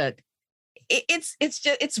product,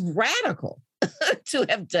 it's radical to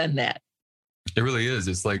have done that. It really is.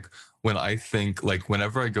 It's like when I think, like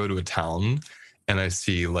whenever I go to a town and I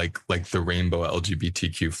see like the rainbow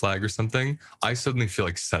LGBTQ flag or something, I suddenly feel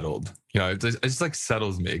like settled. It just like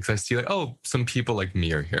settles me because I see like, oh, some people like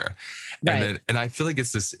me are here. Right. And I feel like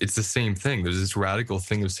it's the same thing. There's this radical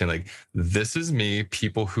thing of saying like, this is me.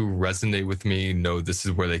 People who resonate with me know this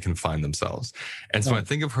is where they can find themselves. And so when I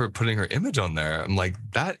think of her putting her image on there, I'm like,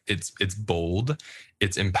 that it's bold,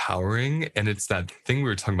 it's empowering. And it's that thing we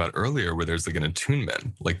were talking about earlier where there's like an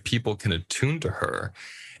attunement, like people can attune to her.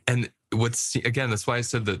 And that's why I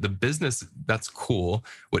said that the business, that's cool.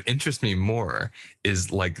 What interests me more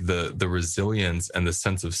is like the resilience and the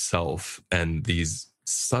sense of self and these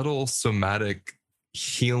subtle somatic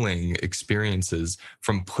healing experiences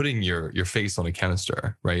from putting your face on a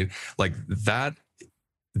canister, right? Like that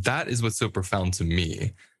is what's so profound to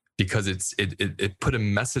me, because it put a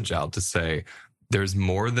message out to say there's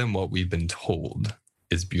more than what we've been told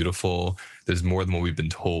is beautiful. There's more than what we've been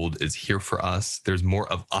told is here for us. There's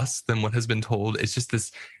more of us than what has been told. It's just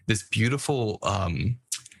this beautiful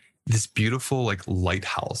like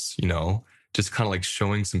lighthouse, just kind of like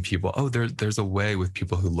showing some people, oh, there's a way with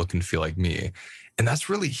people who look and feel like me. And that's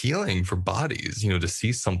really healing for bodies, to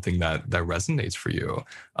see something that resonates for you.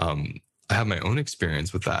 I have my own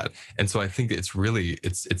experience with that. And so I think it's really,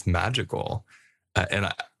 it's magical.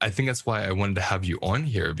 And I think that's why I wanted to have you on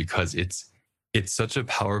here, because it's such a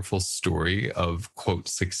powerful story of, quote,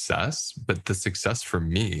 success. But the success for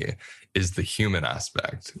me is the human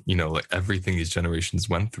aspect, like everything these generations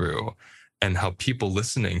went through. and how people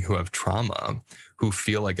listening who have trauma, who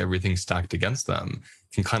feel like everything's stacked against them,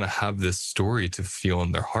 can kind of have this story to feel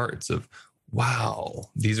in their hearts of, wow,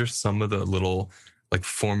 these are some of the little like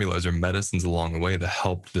formulas or medicines along the way that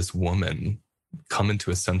helped this woman come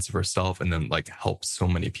into a sense of herself and then like help so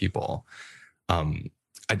many people.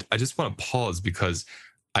 I just want to pause because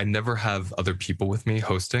I never have other people with me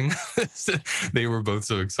hosting. They were both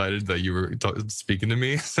so excited that you were speaking to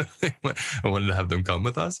me. So I wanted to have them come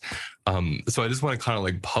with us. So I just want to kind of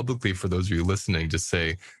like publicly, for those of you listening, just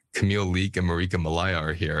say Camille Leak and Marika Malaya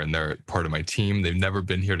are here and they're part of my team. They've never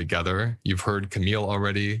been here together. You've heard Camille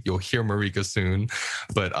already. You'll hear Marika soon.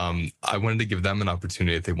 But I wanted to give them an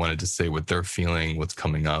opportunity if they wanted to say what they're feeling, what's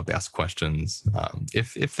coming up, ask questions,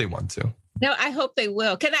 if they want to. No, I hope they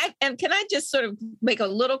will. Can I just sort of make a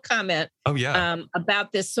little comment? Oh, yeah.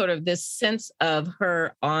 About this sort of this sense of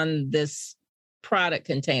her on this product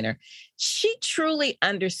container. She truly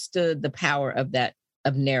understood the power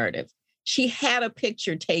of narrative. She had a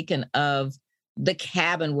picture taken of the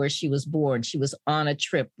cabin where she was born. She was on a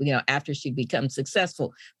trip, after she'd become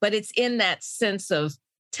successful. But it's in that sense of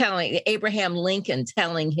telling Abraham Lincoln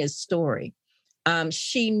telling his story.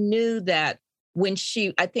 She knew that when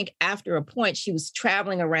I think after a point, she was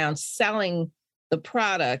traveling around selling the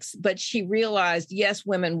products, but she realized, yes,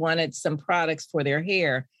 women wanted some products for their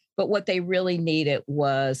hair, but what they really needed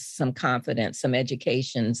was some confidence, some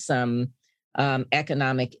education, some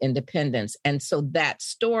economic independence. And so that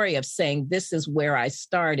story of saying, this is where I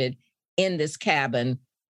started in this cabin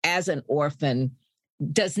as an orphan,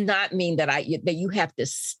 does not mean that you have to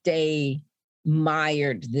stay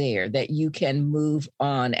mired there, that you can move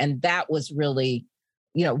on. And that was really,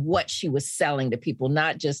 what she was selling to people,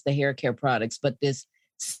 not just the hair care products, but this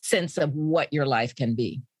sense of what your life can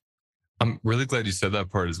be. I'm really glad you said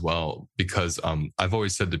that part as well, because I've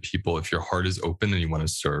always said to people, if your heart is open and you want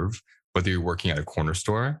to serve, whether you're working at a corner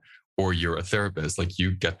store or you're a therapist, like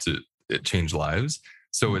you get to change lives.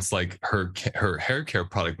 So it's like her hair care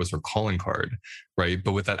product was her calling card, right?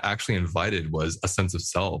 But what that actually invited was a sense of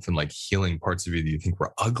self and like healing parts of you that you think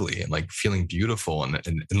were ugly and like feeling beautiful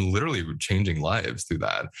and literally changing lives through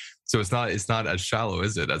that. So it's not as shallow,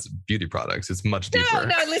 is it, as beauty products? It's much deeper.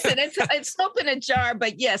 No, listen, it's open a jar,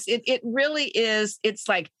 but yes, it really is. It's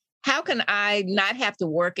like, how can I not have to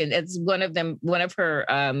work? And it's one of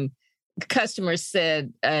her customers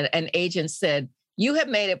said, an agent said, you have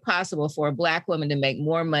made it possible for a Black woman to make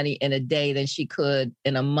more money in a day than she could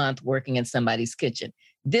in a month working in somebody's kitchen.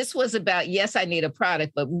 This was about, yes, I need a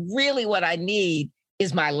product, but really what I need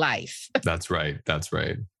is my life. That's right. That's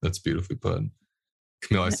beautifully put.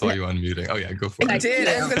 Camille, I saw you unmuting. Oh yeah, go for it. I did.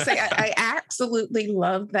 I was going to say, I absolutely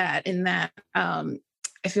love that. In that,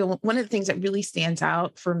 I feel one of the things that really stands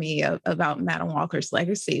out for me about Madam Walker's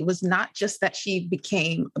legacy was not just that she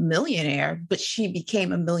became a millionaire, but she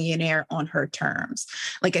became a millionaire on her terms.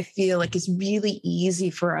 Like, I feel like it's really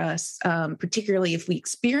easy for us, particularly if we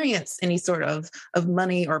experience any sort of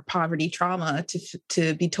money or poverty trauma,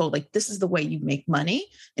 to be told, like, this is the way you make money.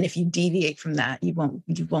 And if you deviate from that, you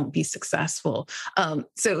won't be successful.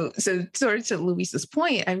 So sort of to Luis's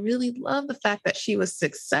point, I really love the fact that she was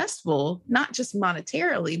successful, not just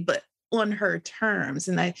monetarily, but on her terms.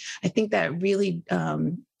 And I think that really,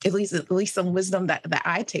 at least some wisdom that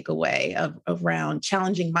I take away around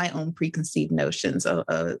challenging my own preconceived notions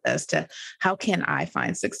as to how can I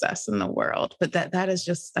find success in the world. But that is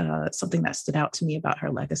just something that stood out to me about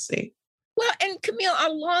her legacy. Well, and Camille,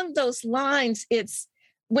 along those lines, it's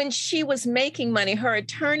when she was making money, her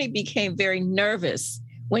attorney became very nervous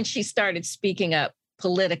when she started speaking up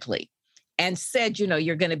politically. And said,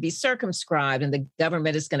 you're going to be circumscribed and the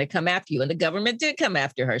government is going to come after you. And the government did come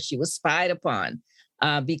after her. She was spied upon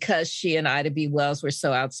because she and Ida B. Wells were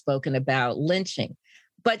so outspoken about lynching.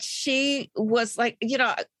 But she was like,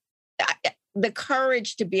 the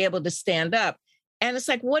courage to be able to stand up. And it's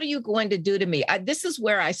like, what are you going to do to me? This is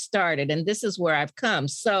where I started and this is where I've come.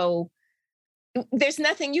 So there's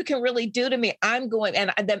nothing you can really do to me. I'm going,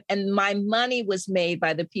 and my money was made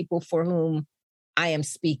by the people for whom I am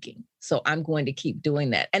speaking. So I'm going to keep doing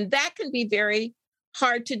that. And that can be very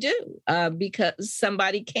hard to do because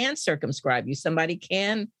somebody can circumscribe you. Somebody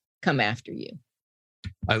can come after you.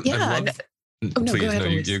 I love...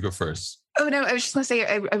 Please, you go first. Oh, no, I was just going to say,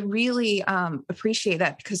 I really appreciate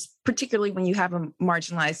that because particularly when you have a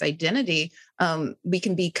marginalized identity, we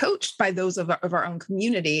can be coached by those of our own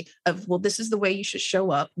community of, well, this is the way you should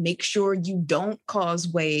show up. Make sure you don't cause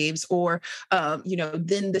waves or,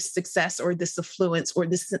 then this success or this affluence or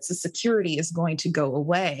this sense of security is going to go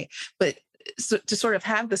away. But so to sort of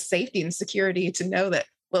have the safety and security to know that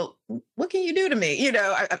well, what can you do to me?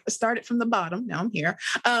 I started from the bottom. Now I'm here.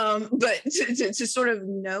 But to sort of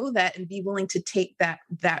know that and be willing to take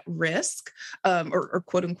that risk, or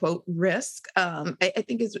quote unquote risk, I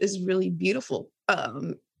think is really beautiful.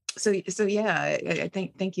 So yeah, I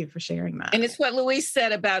thank you for sharing that. And it's what Louise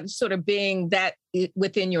said about sort of being that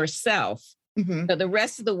within yourself. Mm-hmm. So the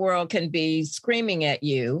rest of the world can be screaming at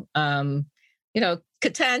you.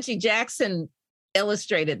 Ketanji Jackson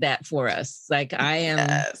illustrated that for us. Like, I am,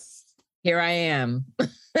 yes. Here I am.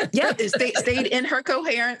 Yeah, stayed in her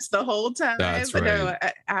coherence the whole time. That's right. No,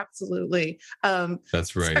 absolutely.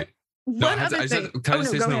 That's right. Can I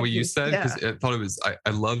say something what you said? Because I thought it was, I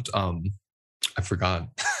loved, I forgot.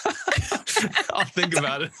 I'll think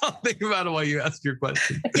about it. I'll think about it while you ask your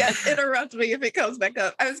question. Yes, interrupt me if it comes back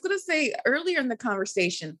up. I was going to say earlier in the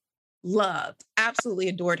conversation, loved, absolutely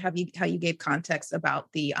adored how you gave context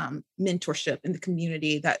about the mentorship in the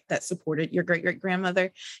community that supported your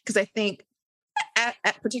great-great-grandmother. Because I think,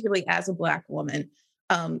 particularly as a Black woman,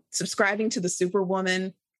 subscribing to the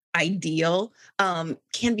Superwoman ideal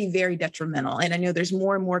can be very detrimental. And I know there's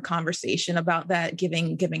more and more conversation about that,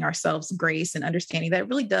 giving ourselves grace and understanding that it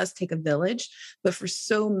really does take a village. But for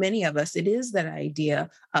so many of us, it is that idea,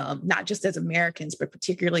 not just as Americans, but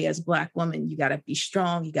particularly as Black women, you got to be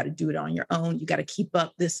strong. You got to do it on your own. You got to keep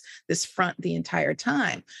up this front the entire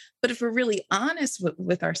time. But if we're really honest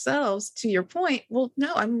with ourselves, to your point, well,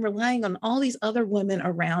 no, I'm relying on all these other women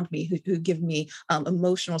around me who give me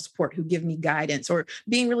emotional support, who give me guidance, or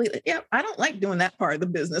being really, I don't like doing that part of the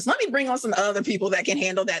business. Let me bring on some other people that can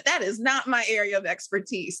handle that. That is not my area of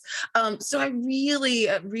expertise. So I really,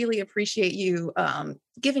 really appreciate you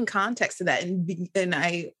giving context to that. And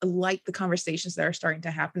I like the conversations that are starting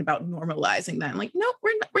to happen about normalizing that. I'm like, no,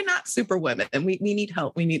 we're not super women, and we need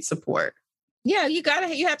help. We need support. Yeah, you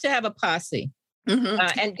have to have a posse.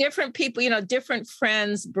 Mm-hmm. And different people, different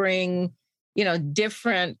friends bring,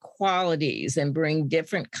 different qualities and bring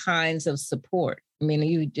different kinds of support. I mean,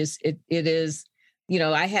 it is,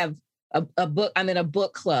 I have a book, I'm in a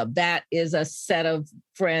book club. That is a set of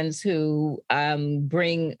friends who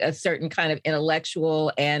bring a certain kind of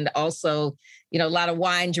intellectual and also, a lot of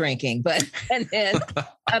wine drinking, and then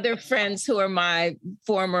other friends who are my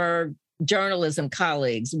former journalism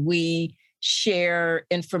colleagues. We share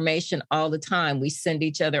information all the time. We send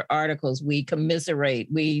each other articles. We commiserate.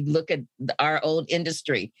 We look at our old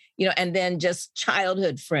industry, and then just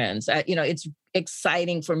childhood friends. It's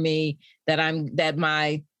exciting for me that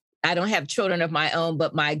I don't have children of my own,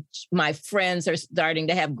 but my friends are starting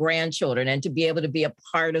to have grandchildren, and to be able to be a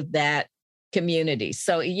part of that community.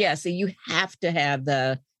 So so you have to have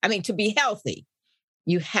to be healthy,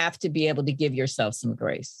 you have to be able to give yourself some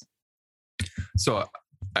grace. So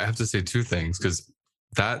I have to say two things, because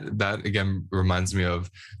that again reminds me of,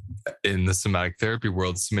 in the somatic therapy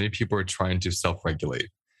world, so many people are trying to self-regulate.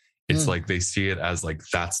 It's like they see it as like,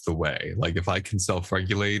 that's the way. Like, if I can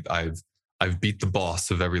self-regulate, I've beat the boss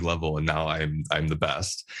of every level, and now I'm the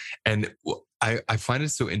best. And I find it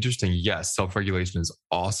so interesting. Yes, self-regulation is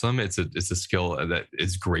awesome. It's a skill that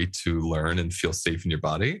is great to learn and feel safe in your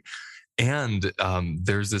body. And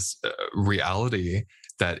there's this reality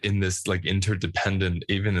that in this like interdependent,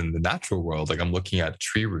 even in the natural world, like I'm looking at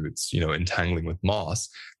tree roots, entangling with moss,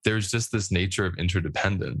 there's just this nature of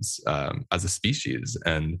interdependence as a species,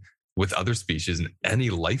 and with other species, and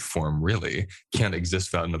any life form really can't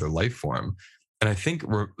exist without another life form. And I think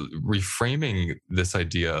reframing this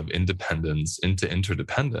idea of independence into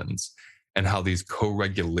interdependence, and how these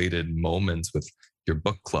co-regulated moments with your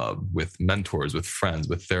book club, with mentors, with friends,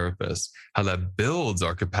 with therapists, how that builds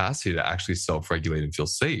our capacity to actually self-regulate and feel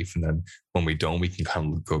safe. And then when we don't, we can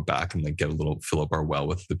kind of go back and like fill up our well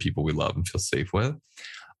with the people we love and feel safe with.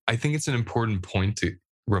 I think it's an important point to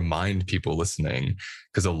remind people listening,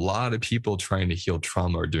 because a lot of people trying to heal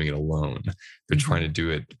trauma are doing it alone. They're trying to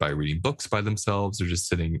do it by reading books by themselves. They're just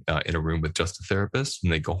sitting in a room with just a therapist,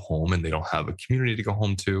 and they go home and they don't have a community to go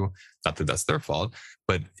home to. Not that that's their fault,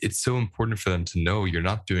 but it's so important for them to know you're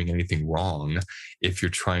not doing anything wrong if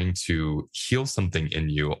you're trying to heal something in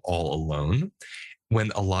you all alone.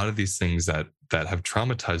 When a lot of these things that have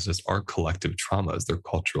traumatized us are collective traumas, they're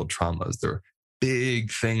cultural traumas, they're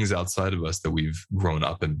big things outside of us that we've grown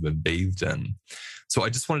up and been bathed in. So I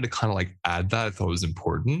just wanted to kind of like add that. I thought it was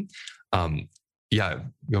important. Yeah,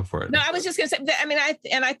 go for it. No, I was just going to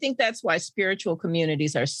say, I think that's why spiritual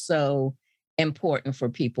communities are so important for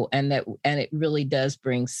people, and it really does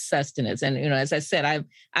bring sustenance. And, as I said,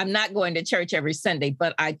 I'm not going to church every Sunday,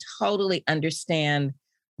 but I totally understand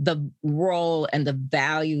the role and the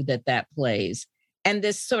value that plays. And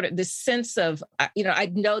this sense of,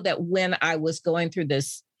 I know that when I was going through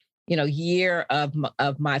this year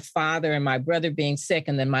of my father and my brother being sick,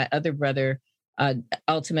 and then my other brother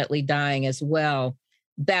ultimately dying as well,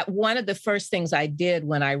 that one of the first things I did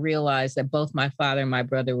when I realized that both my father and my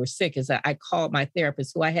brother were sick is that I called my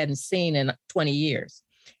therapist, who I hadn't seen in 20 years.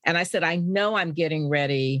 And I said, I know I'm getting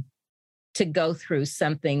ready to go through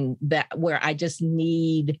something where I just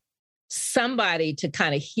need somebody to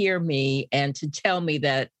kind of hear me and to tell me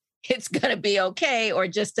that it's going to be okay, or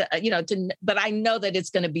just but I know that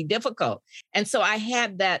it's going to be difficult. And so I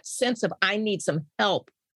had that sense of, I need some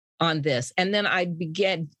help on this. And then I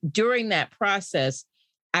began, during that process,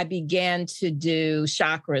 I began to do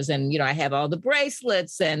chakras, and, I have all the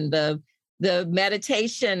bracelets and the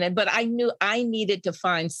meditation, but I knew I needed to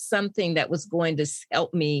find something that was going to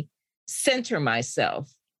help me center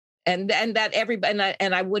myself. And that everybody,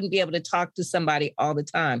 and I wouldn't be able to talk to somebody all the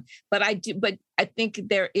time, but I think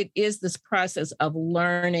it is this process of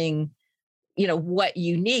learning, what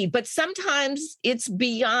you need, but sometimes it's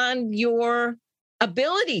beyond your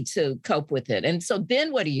ability to cope with it. And so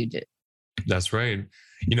then what do you do? That's right.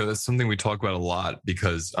 That's something we talk about a lot,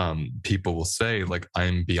 because people will say, like,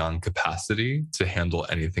 I'm beyond capacity to handle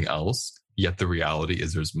anything else. Yet the reality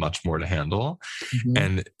is there's much more to handle. Mm-hmm.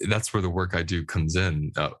 And that's where the work I do comes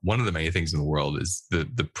in. One of the many things in the world is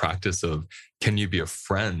the practice of, can you be a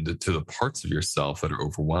friend to the parts of yourself that are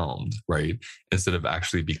overwhelmed, right? Instead of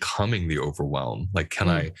actually becoming the overwhelm. Like, can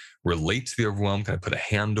I relate to the overwhelm? Can I put a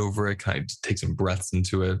hand over it? Can I take some breaths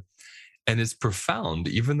into it? And it's profound,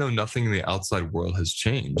 even though nothing in the outside world has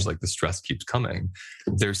changed, like the stress keeps coming,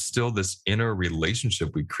 there's still this inner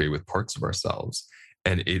relationship we create with parts of ourselves.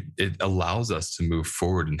 And it allows us to move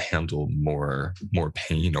forward and handle more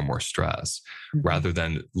pain or more stress, rather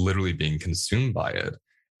than literally being consumed by it.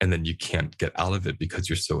 And then you can't get out of it because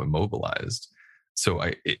you're so immobilized. So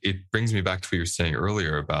it brings me back to what you were saying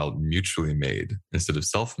earlier about mutually made instead of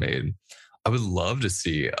self-made. I would love to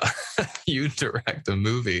see you direct a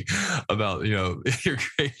movie about, your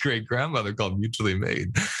great grandmother called Mutually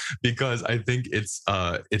Made, because I think it's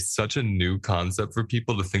such a new concept for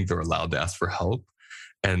people to think they're allowed to ask for help.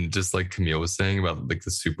 And just like Camille was saying about, like,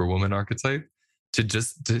 the superwoman archetype, to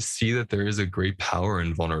see that there is a great power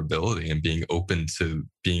in vulnerability and being open to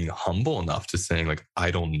being humble enough to saying, like,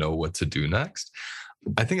 I don't know what to do next.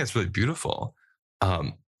 I think that's really beautiful.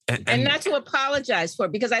 And not to apologize for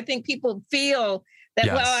it, because I think people feel that,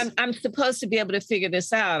 yes, well, I'm supposed to be able to figure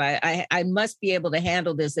this out. I must be able to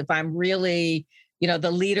handle this. If I'm really,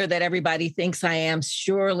 the leader that everybody thinks I am,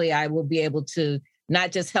 surely I will be able to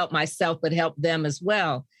not just help myself, but help them as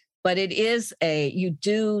well. But you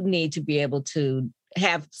do need to be able to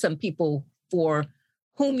have some people for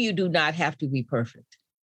whom you do not have to be perfect.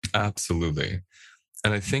 Absolutely.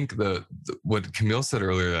 And I think what Camille said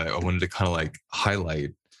earlier that I wanted to kind of like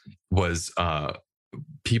highlight was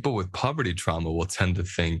people with poverty trauma will tend to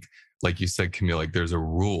think, like you said, Camille, like there's a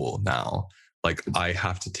rule now, like I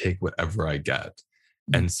have to take whatever I get.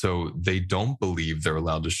 And so they don't believe they're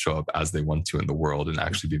allowed to show up as they want to in the world and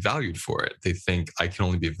actually be valued for it. They think I can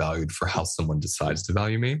only be valued for how someone decides to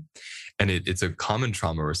value me. And it's a common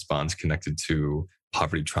trauma response connected to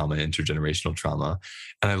poverty trauma, intergenerational trauma.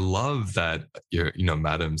 And I love that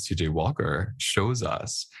Madam C.J. Walker shows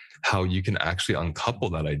us how you can actually uncouple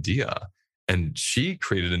that idea. And she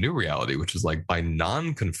created a new reality, which is like, by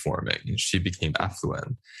non-conforming, she became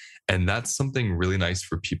affluent. And that's something really nice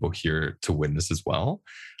for people here to witness as well.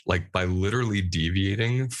 Like, by literally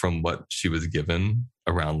deviating from what she was given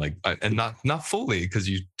around, like, and not fully, because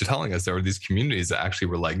you're telling us there were these communities that actually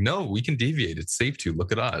were like, no, we can deviate. It's safe to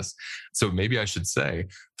look at us. So maybe I should say,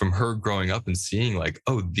 from her growing up and seeing like,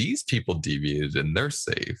 oh, these people deviated and they're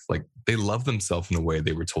safe. Like, they love themselves in a way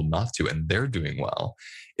they were told not to, and they're doing well.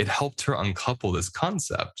 It helped her uncouple this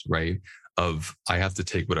concept, right, of I have to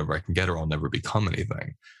take whatever I can get or I'll never become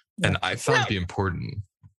anything. And I found it to be important.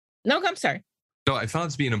 No, I'm sorry. No, I found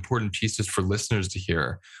it to be an important piece just for listeners to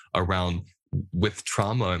hear around, with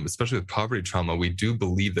trauma, and especially with poverty trauma, we do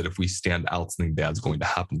believe that if we stand out, something bad's going to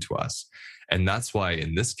happen to us. And that's why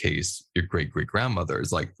in this case, your great-great-grandmother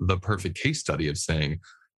is like the perfect case study of saying,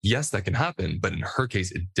 yes, that can happen, but in her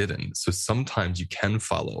case, it didn't. So sometimes you can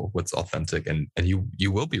follow what's authentic and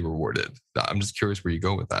you will be rewarded. I'm just curious where you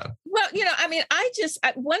go with that. Well,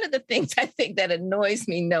 one of the things I think that annoys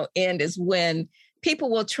me no end is when people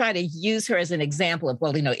will try to use her as an example of,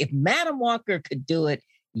 well, if Madam Walker could do it,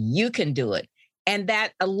 you can do it. And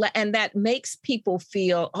that makes people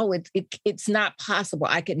feel, oh, it's not possible.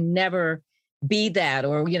 I could never be that,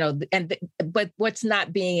 or, but what's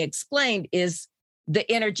not being explained is the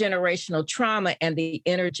intergenerational trauma and the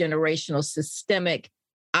intergenerational systemic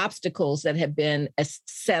obstacles that have been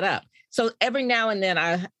set up. So every now and then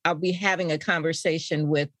I'll be having a conversation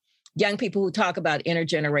with young people who talk about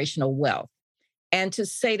intergenerational wealth, and to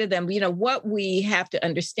say to them, what we have to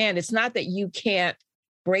understand, it's not that you can't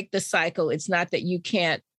break the cycle. It's not that you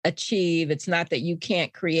can't achieve. It's not that you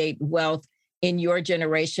can't create wealth in your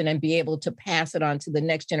generation and be able to pass it on to the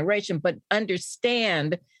next generation, but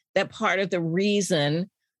understand that part of the reason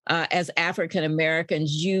as African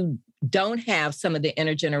Americans, you don't have some of the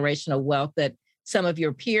intergenerational wealth that some of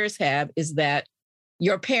your peers have is that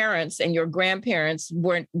your parents and your grandparents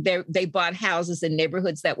weren't there. They bought houses in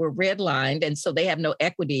neighborhoods that were redlined, and so they have no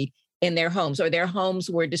equity in their homes, or their homes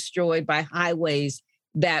were destroyed by highways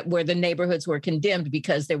where the neighborhoods were condemned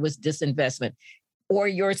because there was disinvestment. Or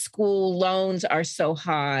your school loans are so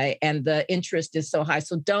high and the interest is so high.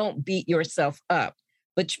 So don't beat yourself up,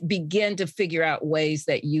 but begin to figure out ways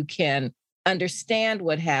that you can understand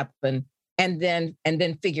what happened and then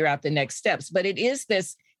figure out the next steps. But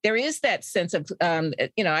there is that sense of,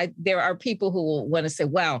 there are people who will want to say,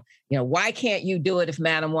 well, why can't you do it if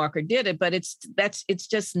Madam Walker did it? But it's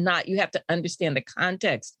just not, you have to understand the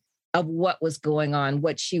context of what was going on,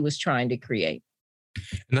 what she was trying to create.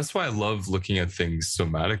 And that's why I love looking at things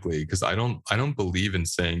somatically, because I don't believe in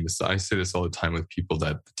saying this. I say this all the time with people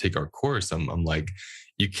that take our course. I'm like,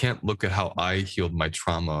 you can't look at how I healed my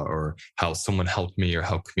trauma or how someone helped me or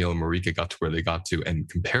how Camille and Marika got to where they got to and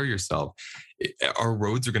compare yourself. Our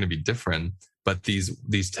roads are going to be different, but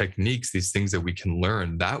these techniques, these things that we can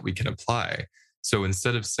learn, that we can apply. So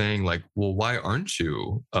instead of saying like, well, why aren't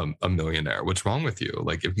you a millionaire? What's wrong with you?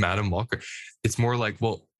 Like if Madam Walker, it's more like,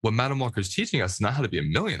 well, what Madam Walker is teaching us is not how to be a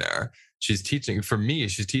millionaire. She's teaching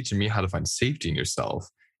me how to find safety in yourself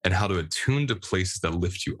and how to attune to places that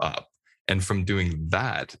lift you up. And from doing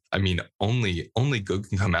that, I mean, only good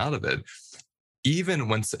can come out of it. Even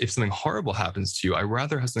if something horrible happens to you, I'd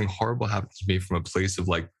rather have something horrible happen to me from a place of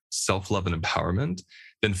like self-love and empowerment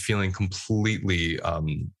than feeling completely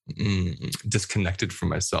disconnected from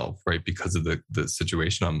myself, right? Because of the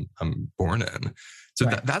situation I'm born in. So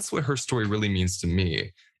right. That's what her story really means to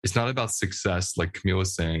me. It's not about success, like Camille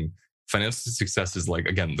was saying. Financial success is like,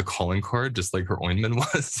 again, the calling card, just like her ointment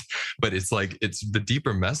was. But it's the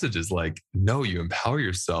deeper message is like, no, you empower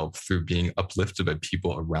yourself through being uplifted by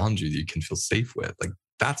people around you that you can feel safe with. Like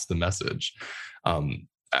that's the message.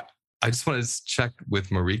 I just wanted to check with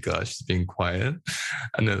Marika. She's being quiet.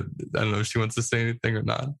 I don't know if she wants to say anything or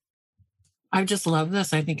not. I just love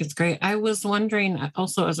this. I think it's great. I was wondering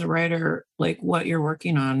also as a writer, like what you're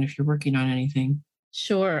working on, if you're working on anything.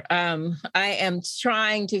 Sure. I am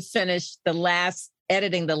trying to finish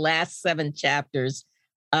editing the last 7 chapters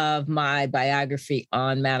of my biography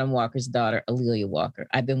on Madam Walker's daughter, A'Lelia Walker.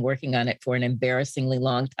 I've been working on it for an embarrassingly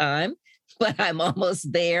long time, but I'm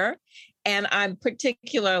almost there. And I'm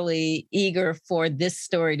particularly eager for this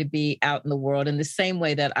story to be out in the world in the same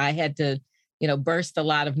way that I had to, burst a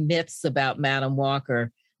lot of myths about Madam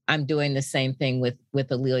Walker. I'm doing the same thing with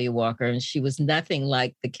A'Lelia Walker. And she was nothing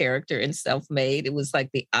like the character in Self-Made. It was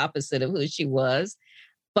like the opposite of who she was.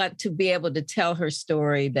 But to be able to tell her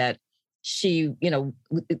story that she,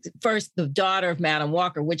 first the daughter of Madam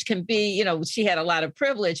Walker, which can be, she had a lot of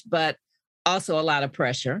privilege, but also a lot of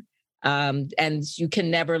pressure. And you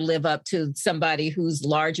can never live up to somebody who's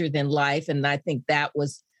larger than life. And I think that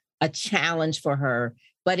was a challenge for her.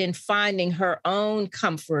 But in finding her own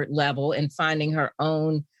comfort level and finding her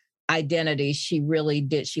own identity, she really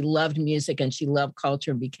did. She loved music and she loved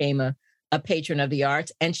culture and became a patron of the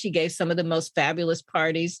arts. And she gave some of the most fabulous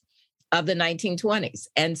parties of the 1920s.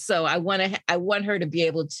 And so I want her to be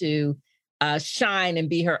able to shine and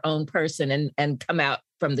be her own person and come out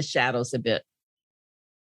from the shadows a bit.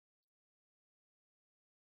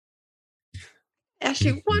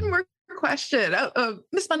 Actually, one more question.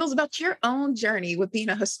 Ms. Bundles, about your own journey with being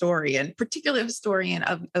a historian, particularly a historian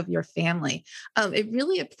of your family. It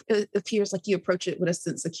really appears like you approach it with a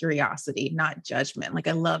sense of curiosity, not judgment. Like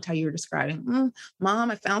I loved how you were describing,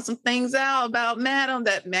 Mom, I found some things out about Madam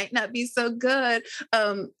that might not be so good.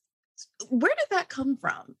 Where did that come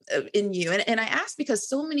from in you? And I ask because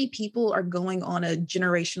so many people are going on a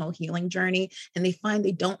generational healing journey and they find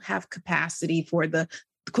they don't have capacity for the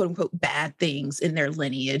quote unquote bad things in their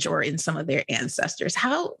lineage or in some of their ancestors.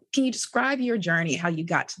 How can you describe your journey, how you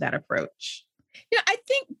got to that approach? I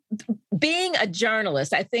think being a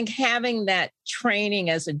journalist, I think having that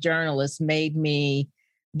training as a journalist made me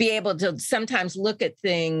be able to sometimes look at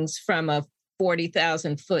things from a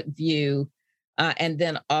 40,000 foot view and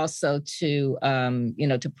then also to,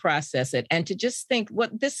 to process it and to just think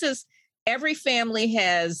every family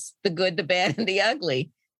has the good, the bad, and the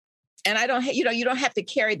ugly. and I don't, you don't have to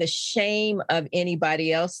carry the shame of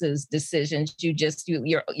anybody else's decisions.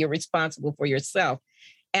 You're responsible for yourself.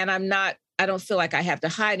 And I don't feel like I have to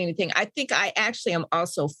hide anything. I think I actually am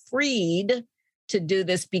also freed to do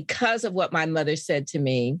this because of what my mother said to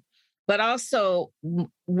me. But also,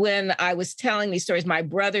 when I was telling these stories, my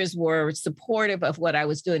brothers were supportive of what I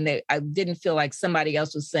was doing. I didn't feel like somebody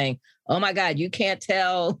else was saying, oh my God, you can't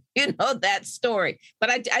tell, that story. But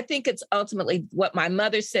I think it's ultimately what my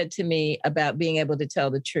mother said to me about being able to tell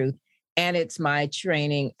the truth. And it's my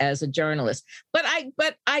training as a journalist. But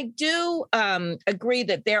I do agree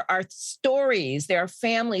that there are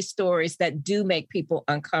family stories that do make people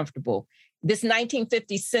uncomfortable. This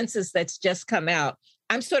 1950 census that's just come out,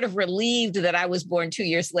 I'm sort of relieved that I was born 2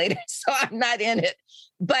 years later, so I'm not in it.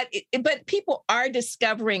 But people are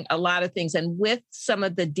discovering a lot of things. And with some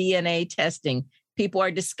of the DNA testing, people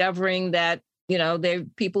are discovering that, they're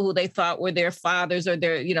people who they thought were their fathers or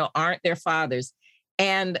aren't their fathers.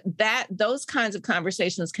 And those kinds of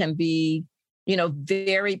conversations can be,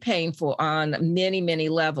 very painful on many, many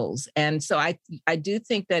levels. And so I do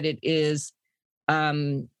think that it is,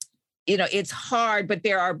 it's hard, but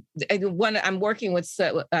I'm working with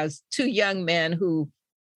two young men who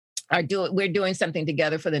we're doing something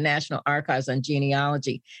together for the National Archives on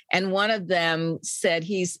genealogy. And one of them said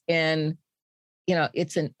he's in,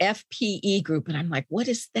 it's an FPE group. And I'm like, what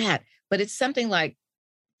is that? But it's something like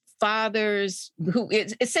fathers who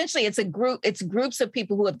essentially it's groups of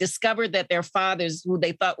people who have discovered that their fathers who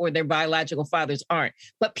they thought were their biological fathers aren't.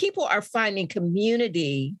 But people are finding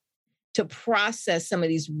community to process some of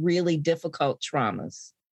these really difficult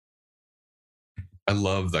traumas. I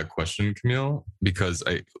love that question, Camille, because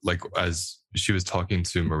as she was talking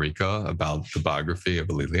to Marika about the biography of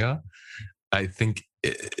A'Lelia, I think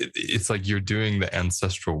it's like you're doing the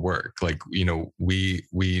ancestral work. Like, we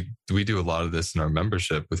do a lot of this in our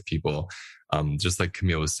membership with people, just like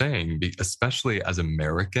Camille was saying, especially as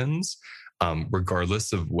Americans,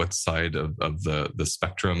 regardless of what side of the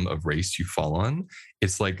spectrum of race you fall on,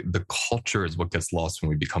 it's like the culture is what gets lost when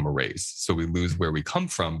we become a race. So we lose where we come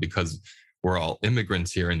from because we're all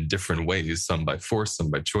immigrants here in different ways, some by force, some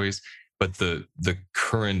by choice. But the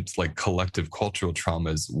current collective cultural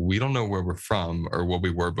traumas, we don't know where we're from or what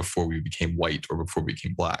we were before we became white or before we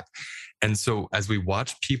became Black. And so as we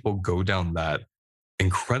watch people go down that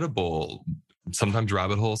incredible, sometimes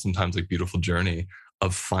rabbit hole, sometimes beautiful journey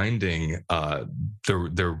of finding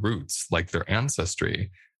their roots, their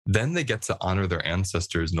ancestry, then they get to honor their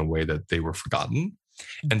ancestors in a way that they were forgotten.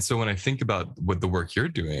 And so when I think about what the work you're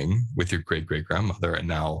doing with your great-great-grandmother and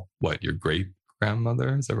now your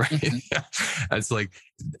great-grandmother, is that right? Mm-hmm. Yeah.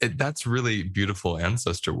 It's that's really beautiful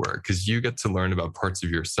ancestor work because you get to learn about parts of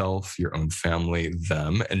yourself, your own family,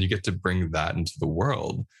 them, and you get to bring that into the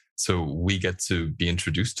world. So we get to be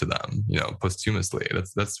introduced to them, posthumously.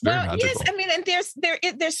 That's very magical. Yes, I mean, and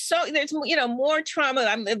there's more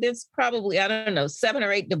trauma. There's probably 7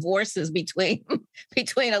 or 8 divorces between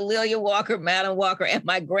A'Lelia Walker, Madam Walker, and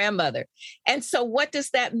my grandmother. And so, what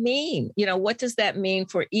does that mean? What does that mean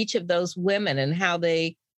for each of those women and how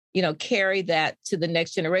they, carry that to the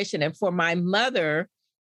next generation? And for my mother,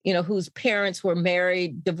 whose parents were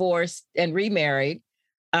married, divorced, and remarried.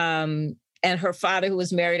 And her father, who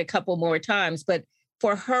was married a couple more times. But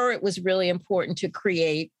for her, it was really important to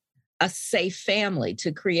create a safe family,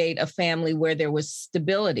 to create a family where there was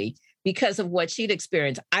stability because of what she'd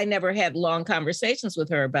experienced. I never had long conversations with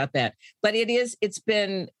her about that. But it's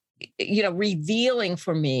been, revealing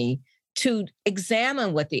for me to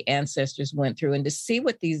examine what the ancestors went through and to see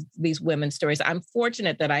what these women's stories. I'm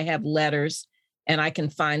fortunate that I have letters and I can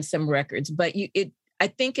find some records. But I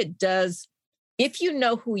think it does. If you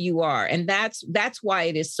know who you are, and that's why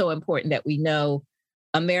it is so important that we know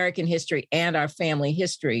American history and our family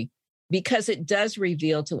history, because it does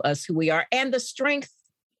reveal to us who we are and the strength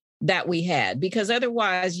that we had, because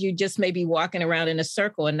otherwise you just may be walking around in a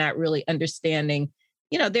circle and not really understanding,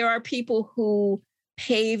 there are people who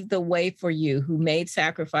paved the way for you, who made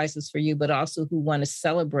sacrifices for you, but also who want to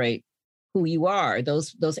celebrate who you are,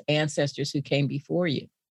 those ancestors who came before you.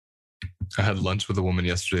 I had lunch with a woman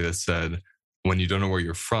yesterday that said, when you don't know where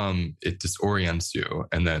you're from, it disorients you.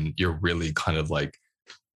 And then you're really kind of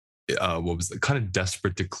kind of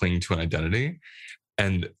desperate to cling to an identity.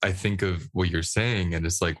 And I think of what you're saying, and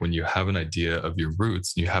it's when you have an idea of your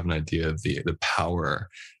roots, and you have an idea of the power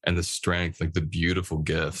and the strength, the beautiful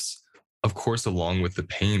gifts, of course, along with the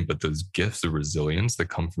pain, but those gifts of resilience that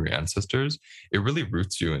come from your ancestors, it really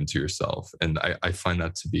roots you into yourself. And I find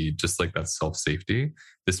that to be just that self-safety,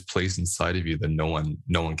 this place inside of you that no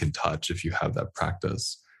one can touch if you have that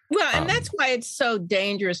practice. Well, and that's why it's so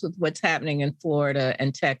dangerous with what's happening in Florida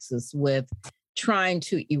and Texas with trying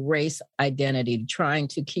to erase identity, trying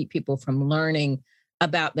to keep people from learning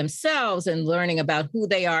about themselves and learning about who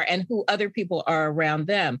they are and who other people are around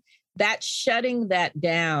them. That shutting that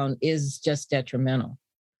down is just detrimental.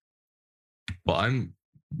 Well, I'm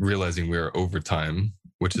realizing we're over time,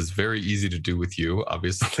 which is very easy to do with you,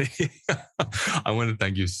 obviously. I want to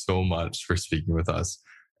thank you so much for speaking with us.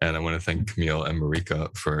 And I want to thank Camille and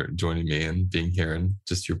Marika for joining me and being here and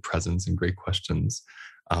just your presence and great questions.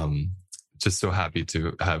 Just so happy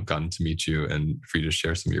to have gotten to meet you and for you to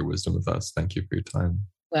share some of your wisdom with us. Thank you for your time.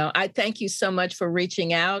 Well, I thank you so much for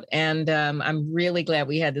reaching out. And I'm really glad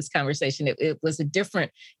we had this conversation. It was a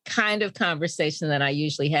different kind of conversation than I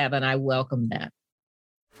usually have, and I welcome that.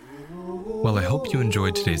 Well, I hope you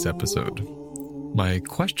enjoyed today's episode. My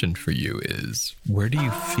question for you is, where do you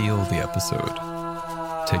feel the episode?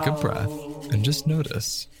 Take a breath and just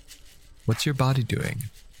notice. What's your body doing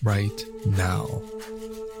right now?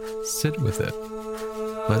 Sit with it.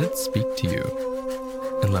 Let it speak to you.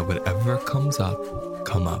 And let whatever comes up,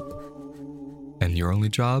 come up. And your only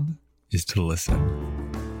job is to listen.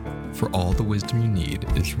 For all the wisdom you need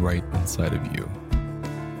is right inside of you.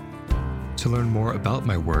 To learn more about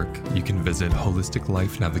my work, you can visit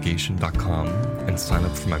holisticlifenavigation.com and sign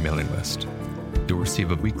up for my mailing list. You'll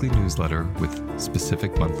receive a weekly newsletter with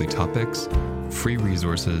specific monthly topics, free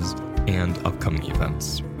resources, and upcoming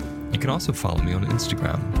events. You can also follow me on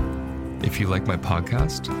Instagram. If you like my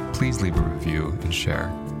podcast, please leave a review and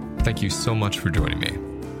share. Thank you so much for joining me.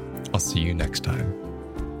 I'll see you next time.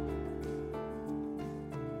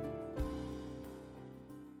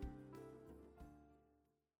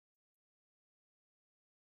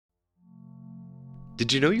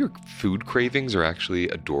 Did you know your food cravings are actually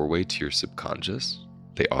a doorway to your subconscious?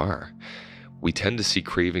 They are. We tend to see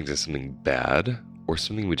cravings as something bad or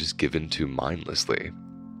something we just give into mindlessly.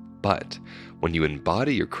 But when you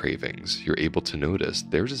embody your cravings, you're able to notice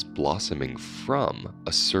they're just blossoming from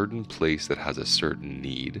a certain place that has a certain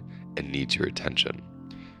need and needs your attention.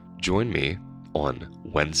 Join me on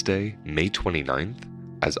Wednesday, May 29th,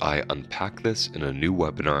 as I unpack this in a new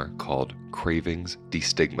webinar called Cravings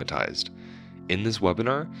Destigmatized. In this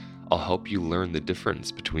webinar, I'll help you learn the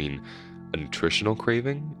difference between a nutritional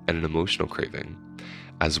craving and an emotional craving,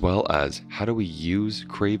 as well as how do we use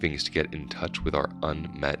cravings to get in touch with our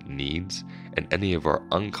unmet needs and any of our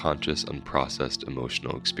unconscious, unprocessed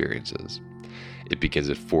emotional experiences. It begins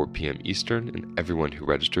at 4 p.m. Eastern, and everyone who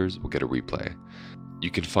registers will get a replay.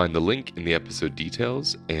 You can find the link in the episode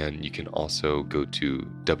details, and you can also go to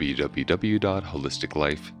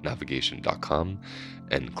www.holisticlifenavigation.com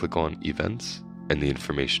and click on events, and the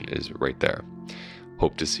information is right there.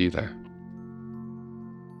 Hope to see you there.